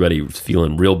to get everybody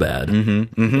feeling real bad,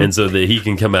 and so that he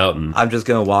can come out and I'm just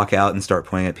going to walk out and start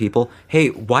pointing at people. Hey,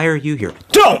 why are you here?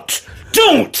 Don't!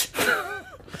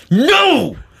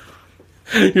 No!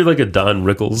 you're like a Don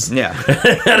Rickles Yeah.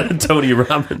 and a Tony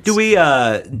Robbins. Do we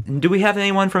have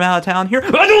anyone from out of town here?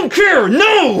 I don't care.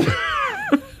 No.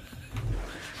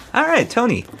 All right,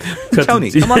 Tony.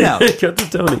 Tony, come on out. Cut to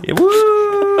Tony.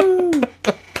 Woo!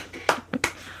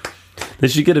 They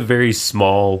should get a very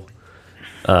small,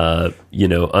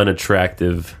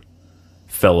 unattractive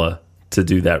fella to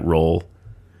do that role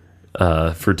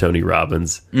for Tony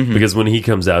Robbins, because when he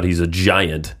comes out, he's a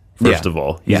giant. First Yeah. of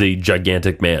all, he's Yeah. a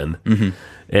gigantic man,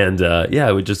 and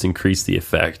it would just increase the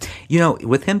effect. You know,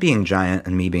 with him being giant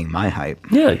and me being my height,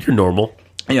 Yeah, you're normal.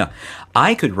 yeah,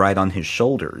 I could ride on his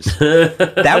shoulders.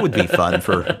 That would be fun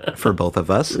for both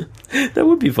of us. That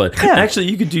would be fun. Yeah.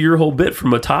 Actually, you could do your whole bit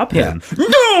from atop Yeah. him.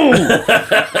 No!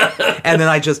 And then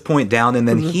I just point down, and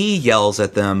then he yells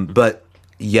at them, but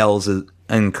yells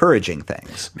encouraging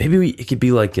things. Maybe it could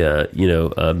be like a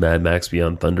Mad Max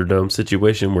Beyond Thunderdome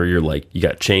situation where you're like, you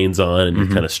got chains on and you're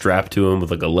kind of strapped to him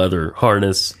with like a leather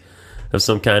harness of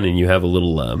some kind, and you have a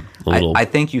little I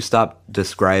think you stopped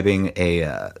describing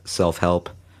a self-help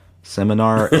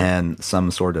seminar and some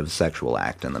sort of sexual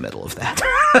act in the middle of that.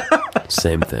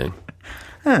 same thing.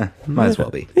 Might as well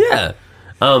be. Yeah.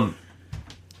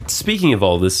 Speaking of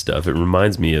all this stuff, it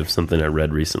reminds me of something I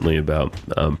read recently about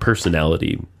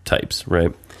personality types,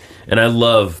 right? And I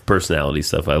love personality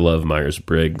stuff. I love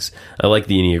Myers-Briggs. I like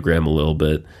the Enneagram a little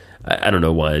bit. I don't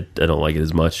know why I don't like it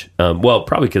as much. Well,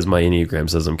 probably because my Enneagram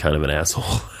says I'm kind of an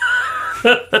asshole.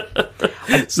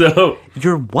 So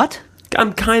You're what?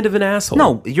 I'm kind of an asshole.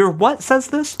 No, your what says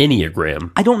this?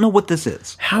 Enneagram. I don't know what this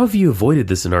is. How have you avoided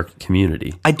this in our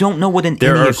community? I don't know what an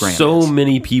There are Enneagram so is.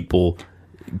 many people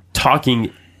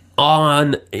talking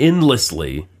on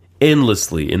endlessly in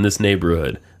this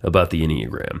neighborhood about the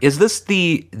Enneagram. Is this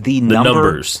the The number?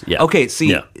 numbers, yeah. Okay,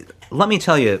 see, Yeah. let me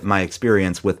tell you my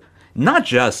experience with not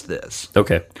just this,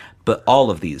 Okay. but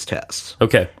all of these tests.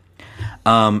 Okay.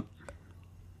 I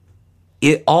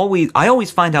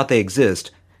always find out they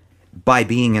exist by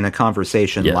being in a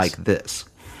conversation Yes. like this.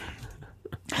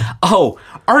 Oh,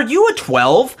 are you a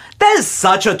 12? That is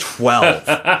such a 12.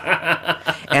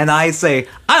 And I say,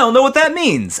 I don't know what that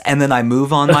means. And then I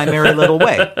move on my merry little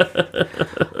way.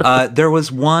 There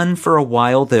was one for a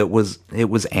while that it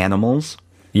was animals.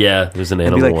 Yeah, there's an I'd be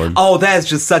animal like, one. oh, that is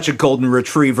just such a golden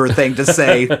retriever thing to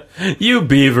say. You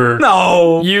beaver.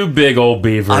 No. You big old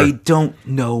beaver. I don't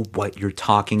know what you're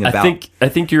talking about. I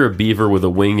think you're a beaver with a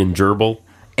wing and gerbil.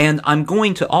 And I'm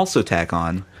going to also tack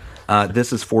on,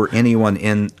 this is for anyone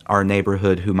in our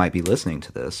neighborhood who might be listening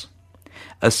to this.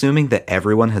 Assuming that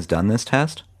everyone has done this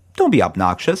test, don't be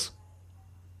obnoxious.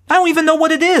 I don't even know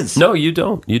what it is. No, you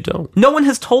don't. You don't. No one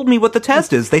has told me what the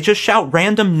test is. They just shout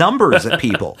random numbers at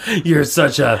people. You're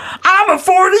such a... I'm a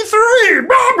 43!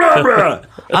 Blah, blah, blah.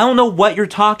 I don't know what you're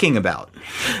talking about.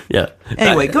 Yeah.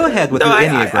 Anyway, go ahead with No, your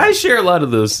I Enneagram. share a lot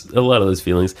of those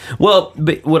feelings. Well,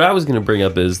 but what I was going to bring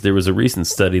up is there was a recent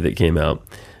study that came out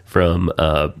from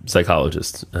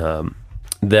psychologists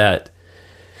that,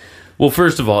 well,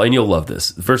 first of all, and you'll love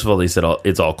this. First of all, they said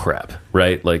it's all crap,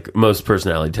 right? Like most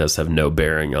personality tests have no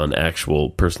bearing on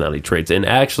actual personality traits, and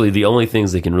actually, the only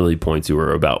things they can really point to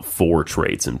are about 4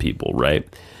 traits in people, right?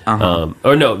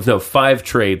 Or no, 5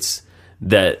 traits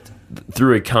that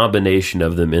through a combination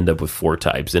of them end up with 4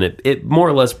 types, and it more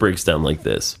or less breaks down like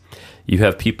this. You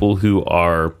have people who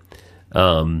are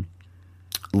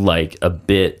like a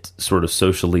bit sort of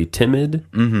socially timid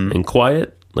and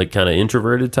quiet, like kind of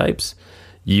introverted types.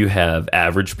 You have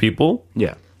average people,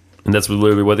 Yeah. and that's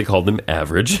literally what they call them,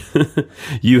 average.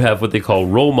 You have what they call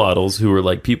role models, who are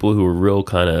like people who are real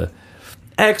kind of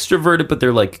extroverted, but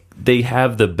they're like, they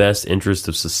have the best interest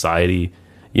of society.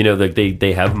 You know, like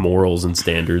they have morals and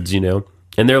standards, you know,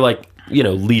 and they're like, you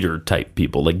know, leader type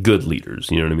people, like good leaders,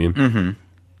 you know what I mean? Mm-hmm.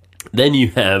 Then you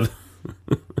have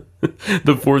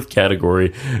the 4th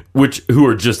category, who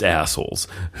are just assholes,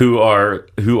 who are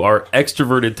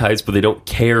extroverted types, but they don't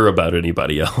care about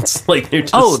anybody else. Like they're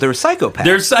just, They're psychopaths.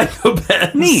 they're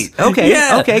psychopaths. Neat. Okay.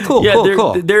 Yeah. Okay, cool, Yeah,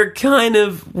 cool. They're kind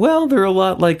of, well, they're a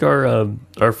lot like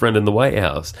our friend in the White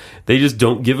House. They just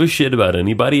don't give a shit about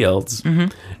anybody else.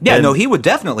 Mm-hmm. Yeah, no, he would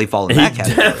definitely fall in that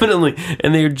category. Definitely.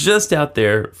 And they're just out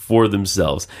there for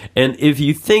themselves. And if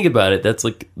you think about it, that's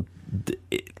like,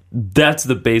 that's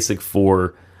the basic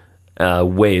 4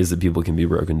 ways that people can be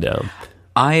broken down.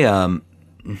 I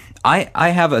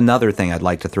have another thing I'd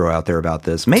like to throw out there about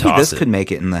this. Maybe Toss this it. could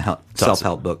make it in the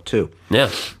self-help book too. Yeah.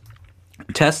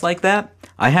 Tests like that,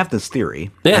 I have this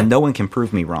theory, Yeah. and no one can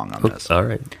prove me wrong on this. All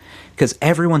right. Because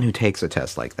everyone who takes a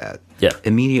test like that Yeah.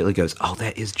 immediately goes, oh,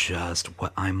 that is just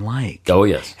what I'm like. Oh,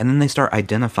 yes. And then they start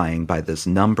identifying by this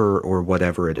number or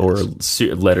whatever it is.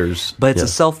 Or letters. But it's Yeah. a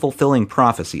self-fulfilling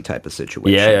prophecy type of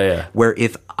situation. Yeah. Where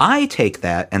if I take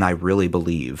that and I really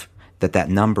believe that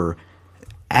number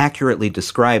accurately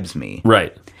describes me,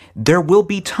 Right. there will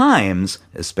be times,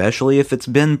 especially if it's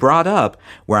been brought up,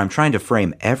 where I'm trying to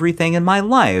frame everything in my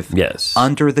life Yes.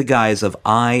 under the guise of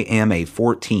I am a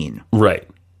 14. Right.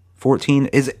 14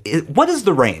 what is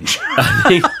the range?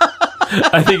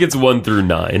 I think it's 1 through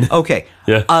 9. Okay.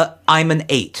 Yeah. I'm an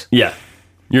 8. Yeah.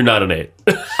 You're not an 8.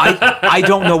 I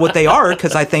don't know what they are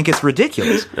because I think it's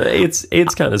ridiculous.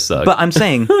 It's kind of sucks. But I'm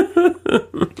saying,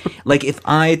 like, if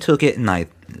I took it and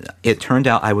it turned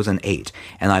out I was an 8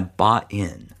 and I bought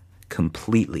in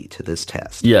completely to this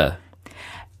test. yeah.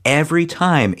 Every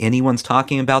time anyone's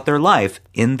talking about their life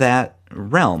in that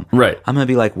realm, Right. I'm going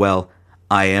to be like, well,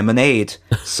 I am an 8,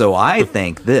 so I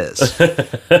think this.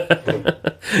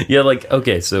 Yeah, like,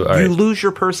 okay, so all You right. lose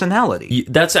your personality.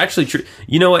 That's actually true.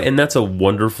 You know what? And that's a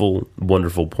wonderful,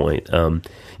 wonderful point.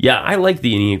 Yeah, I like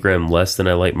the Enneagram less than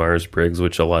I like Myers-Briggs,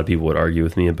 which a lot of people would argue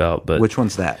with me about. But Which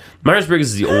one's that?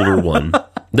 Myers-Briggs is the older one.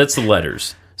 That's the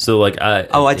letters. So, like,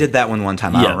 I did that one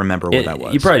time. I don't remember what that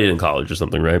was. You probably did in college or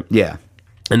something, right? Yeah.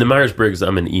 And the Myers-Briggs,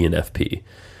 I'm an ENFP,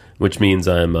 which means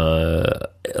I'm a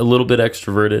little bit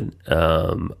extroverted.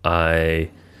 I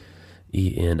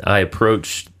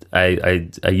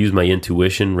use my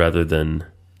intuition rather than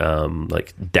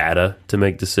like data to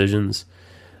make decisions.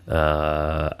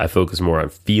 I focus more on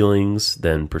feelings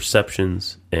than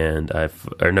perceptions, and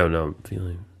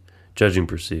feeling, judging,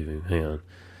 perceiving. Hang on.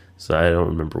 So I don't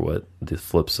remember what the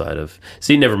flip side of.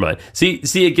 See, never mind. See,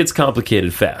 it gets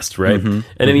complicated fast, right? And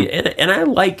I mean, and I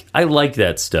like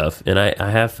that stuff, and I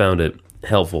have found it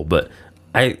helpful. But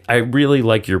I really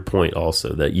like your point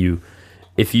also that you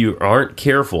if you aren't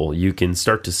careful, you can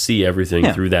start to see everything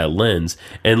Yeah. through that lens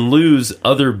and lose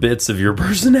other bits of your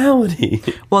personality.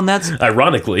 Well, and that's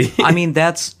Ironically. I mean,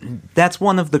 that's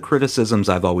one of the criticisms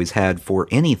I've always had for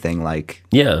anything like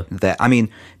Yeah. that. I mean,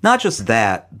 not just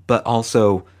that, but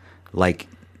also like,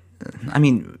 I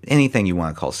mean, anything you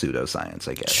want to call pseudoscience,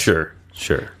 I guess. Sure.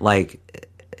 Like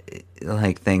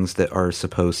things that are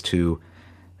supposed to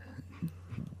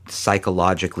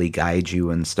psychologically guide you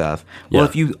and stuff. Well, Yeah.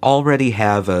 if you already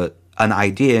have an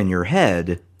idea in your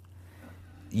head,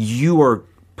 you are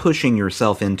pushing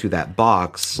yourself into that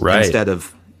box Right. instead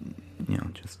of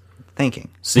just thinking.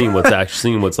 Seeing what's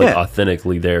like Yeah.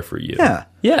 authentically there for you. Yeah.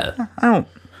 Yeah. I don't.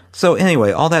 So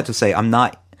anyway, all that to say,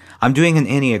 I'm doing an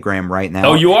Enneagram right now.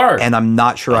 Oh, you are? and I'm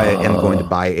not sure I am going to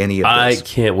buy any of I this.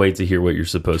 can't wait to hear what you're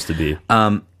supposed to be.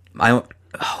 I don't.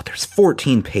 Oh, there's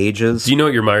 14 pages. Do you know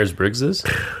what your Myers-Briggs is?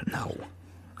 No,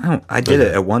 I don't. I did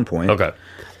it at one point. Okay.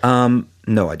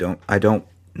 No, I don't. I don't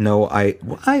know. I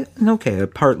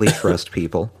partly trust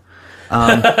people.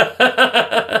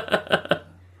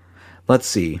 Let's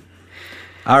see.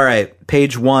 All right,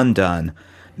 page 1 done.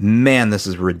 Man, this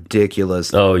is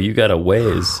ridiculous. Oh, you got a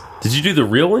ways. Did you do the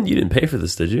real one? You didn't pay for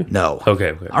this, did you? No.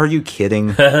 Okay. Are you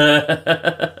kidding?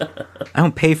 I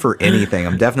don't pay for anything.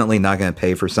 I'm definitely not going to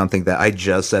pay for something that I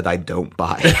just said I don't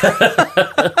buy.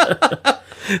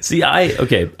 See, I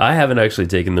haven't actually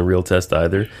taken the real test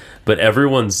either, but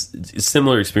everyone's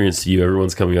similar experience to you.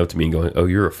 Everyone's coming up to me and going, "Oh,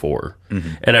 you're a 4." Mm-hmm.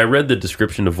 And I read the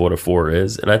description of what a 4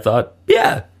 is, and I thought,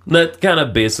 yeah, that kind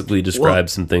of basically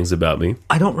describes some things about me.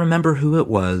 I don't remember who it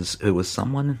was. It was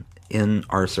someone in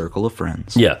our circle of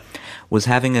friends. Yeah. Was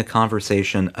having a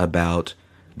conversation about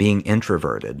being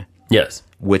introverted, Yes.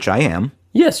 which I am.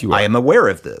 Yes, you are. I am aware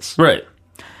of this. Right.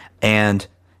 And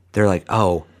they're like,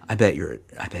 "Oh, I bet you're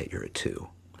a 2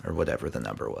 or whatever the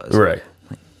number was." Right.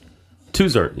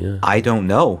 2s aren't. Yeah. I don't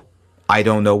know. I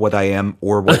don't know what I am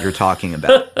or what you're talking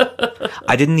about.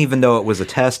 I didn't even know it was a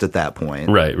test at that point.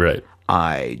 Right. Right.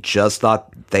 I just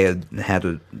thought they had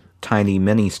a tiny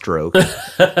mini stroke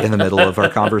in the middle of our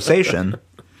conversation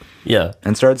Yeah.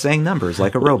 and started saying numbers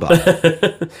like a robot.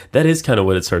 That is kind of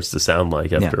what it starts to sound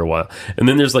like after a while. And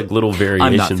then there's like little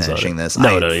variations finishing on it. this.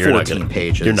 No, I no, have you're not 14 gonna,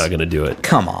 pages. You're not going to do it.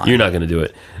 Come on. You're not going to do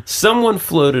it. Someone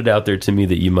floated out there to me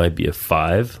that you might be a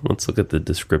 5. Let's look at the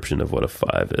description of what a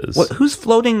 5 is. Who's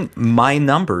floating my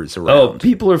numbers around? Oh,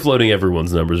 people are floating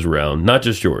everyone's numbers around, not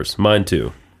just yours. Mine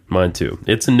too.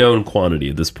 It's a known quantity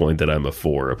at this point that I'm a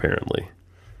 4, apparently.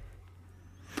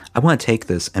 I want to take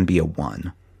this and be a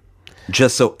 1.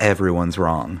 Just so everyone's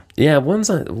wrong. Yeah, one's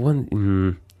not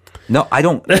one. No, I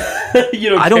don't. You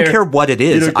don't. I don't care what it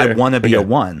is. don't I care. want to be a Okay.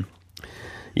 1.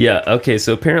 Yeah. Okay.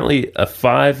 So apparently, a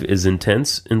 5 is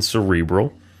intense and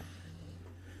cerebral.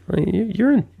 Well,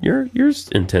 you're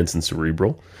intense and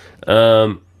cerebral.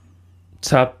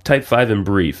 Type 5 and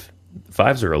brief.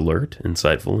 5s are alert,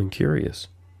 insightful, and curious.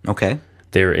 Okay,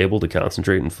 They are able to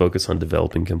concentrate and focus on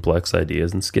developing complex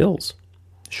ideas and skills.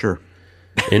 sure.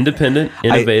 Independent,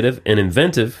 innovative, and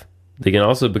inventive, they can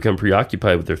also become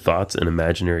preoccupied with their thoughts and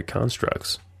imaginary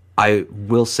constructs. I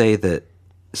will say that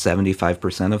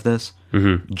 75% of this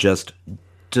just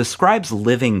describes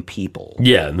living people.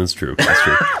 Yeah, that's true. That's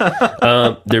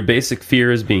true. Their basic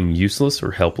fear is being useless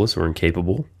or helpless or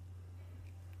incapable.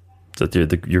 Is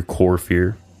that your core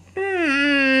fear?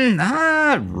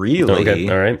 Not really. Okay,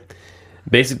 all right.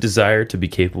 Basic desire to be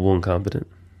capable and competent.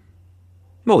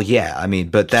 Well, yeah, I mean,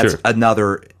 but that's Sure.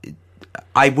 another.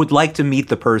 I would like to meet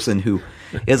the person who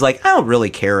is like, I don't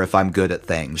really care if I'm good at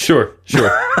things. Sure.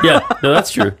 Yeah, no,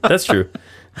 that's true.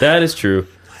 That is true.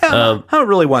 I don't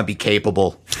really want to be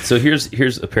capable. So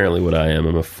here's apparently what I am.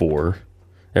 I'm a 4.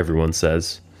 Everyone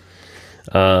says.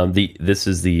 This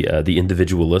is the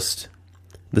individualist,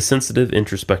 the sensitive,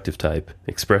 introspective type,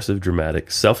 expressive,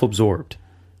 dramatic, self-absorbed,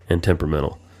 and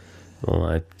temperamental. Well,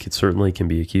 I certainly can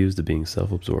be accused of being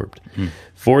self-absorbed.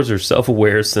 4s are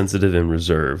self-aware, sensitive, and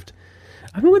reserved.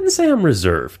 I wouldn't say I'm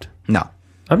reserved. No.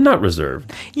 I'm not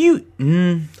reserved.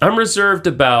 I'm reserved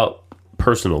about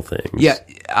personal things. Yeah,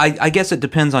 I guess it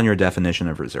depends on your definition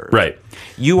of reserve. Right.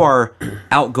 You are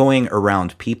outgoing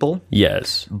around people,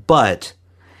 Yes, but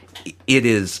it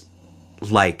is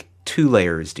like 2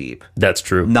 layers deep, that's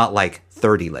true. not like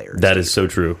 30 layers. That is so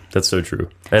true. That's so true.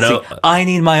 And See, I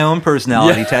need my own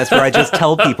personality test where I just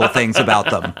tell people things about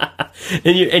them.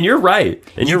 you're right.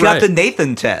 And You you're got right. the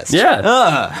Nathan test. Yeah.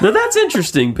 Now that's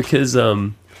interesting because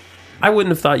I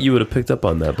wouldn't have thought you would have picked up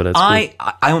on that, but that's I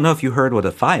don't know if you heard what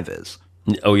a 5 is.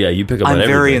 cool. Oh yeah, you pick up I'm on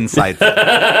very everything.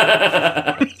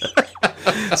 insightful.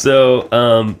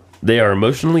 So they are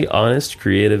emotionally honest,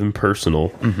 creative, and personal,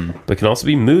 but can also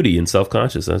be moody and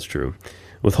self-conscious. That's true.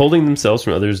 Withholding themselves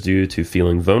from others due to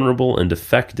feeling vulnerable and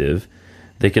defective,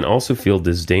 they can also feel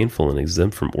disdainful and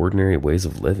exempt from ordinary ways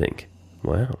of living.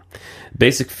 Wow.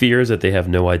 Basic fear is that they have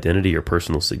no identity or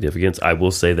personal significance. I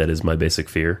will say that is my basic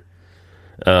fear.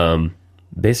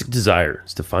 Basic desire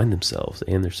is to find themselves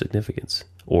and their significance,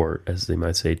 or as they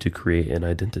might say, to create an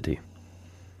identity.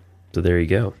 So there you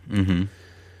go. Mm-hmm.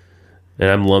 And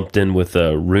I'm lumped in with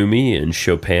Rumi and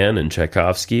Chopin and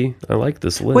Tchaikovsky. I like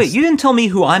this list. Wait, you didn't tell me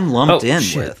who I'm lumped in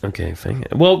shit. with. Okay, dang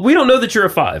it. Well, we don't know that you're a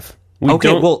 5.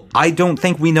 Well, I don't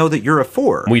think we know that you're a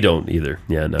 4. We don't either.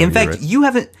 Yeah, no. In fact, right. you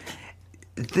haven't...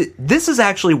 This is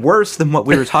actually worse than what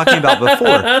we were talking about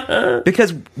before,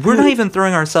 because we're not even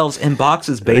throwing ourselves in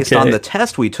boxes based on the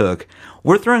test we took.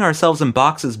 We're throwing ourselves in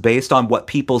boxes based on what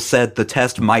people said the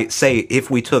test might say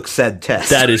if we took said test.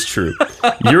 That is true.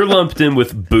 You're lumped in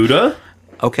with Buddha.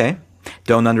 Okay.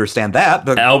 Don't understand that,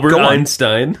 but Albert go on.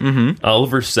 Einstein,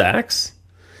 Oliver Sacks,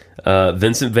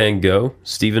 Vincent van Gogh,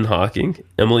 Stephen Hawking,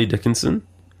 Emily Dickinson,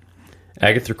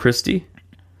 Agatha Christie,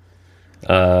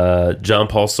 John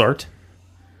Paul Sartre.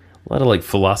 A lot of like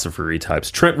philosopher-y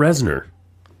types. Trent Reznor.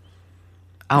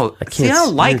 Oh, I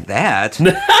don't like that.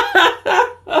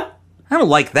 I don't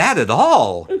like that at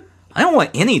all. I don't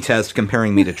want any test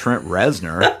comparing me to Trent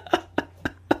Reznor.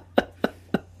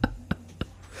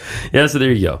 Yeah, so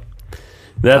there you go.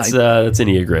 That's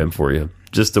Enneagram for you.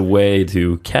 Just a way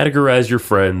to categorize your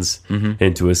friends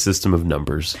into a system of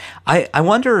numbers. I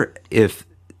wonder if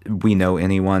we know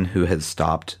anyone who has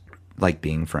stopped like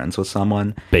being friends with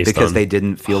someone because they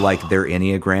didn't feel like their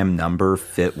Enneagram number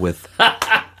fit with...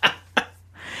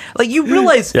 Like, you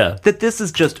realize that this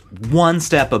is just one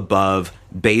step above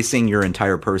basing your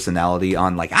entire personality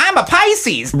on, like, I'm a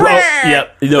Pisces. Well, yeah,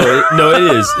 no,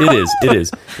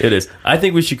 it is. I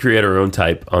think we should create our own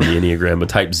type on the Enneagram, a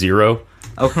type 0.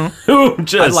 Uh-huh.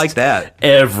 Just I like that.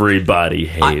 Everybody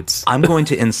hates. I'm going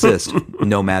to insist,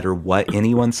 no matter what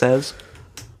anyone says,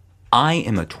 I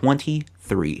am a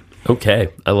 23. Okay,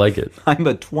 I like it. I'm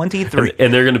a 23.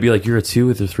 And they're going to be like, you're a 2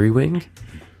 with a 3 wing?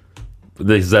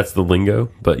 Because that's the lingo.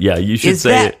 But yeah, you should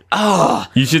say it.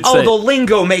 You should say the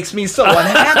lingo makes me so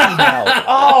unhappy now.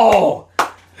 Oh.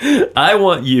 I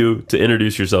want you to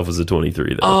introduce yourself as a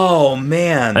 23, though. Oh,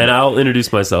 man. And I'll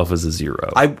introduce myself as a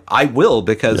 0. I will,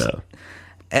 because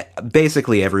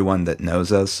basically everyone that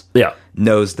knows us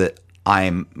knows that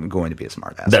I'm going to be a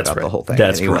smartass about the whole thing.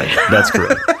 That's anyway. correct. That's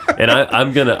correct. And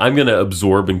I'm gonna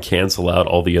absorb and cancel out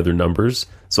all the other numbers.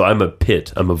 So I'm a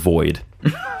pit. I'm a void.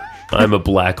 I'm a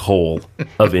black hole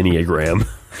of Enneagram.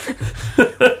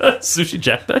 Sushi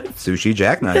Jackknife. Sushi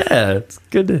Jackknife. Yeah, it's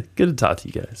good to talk to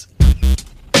you guys.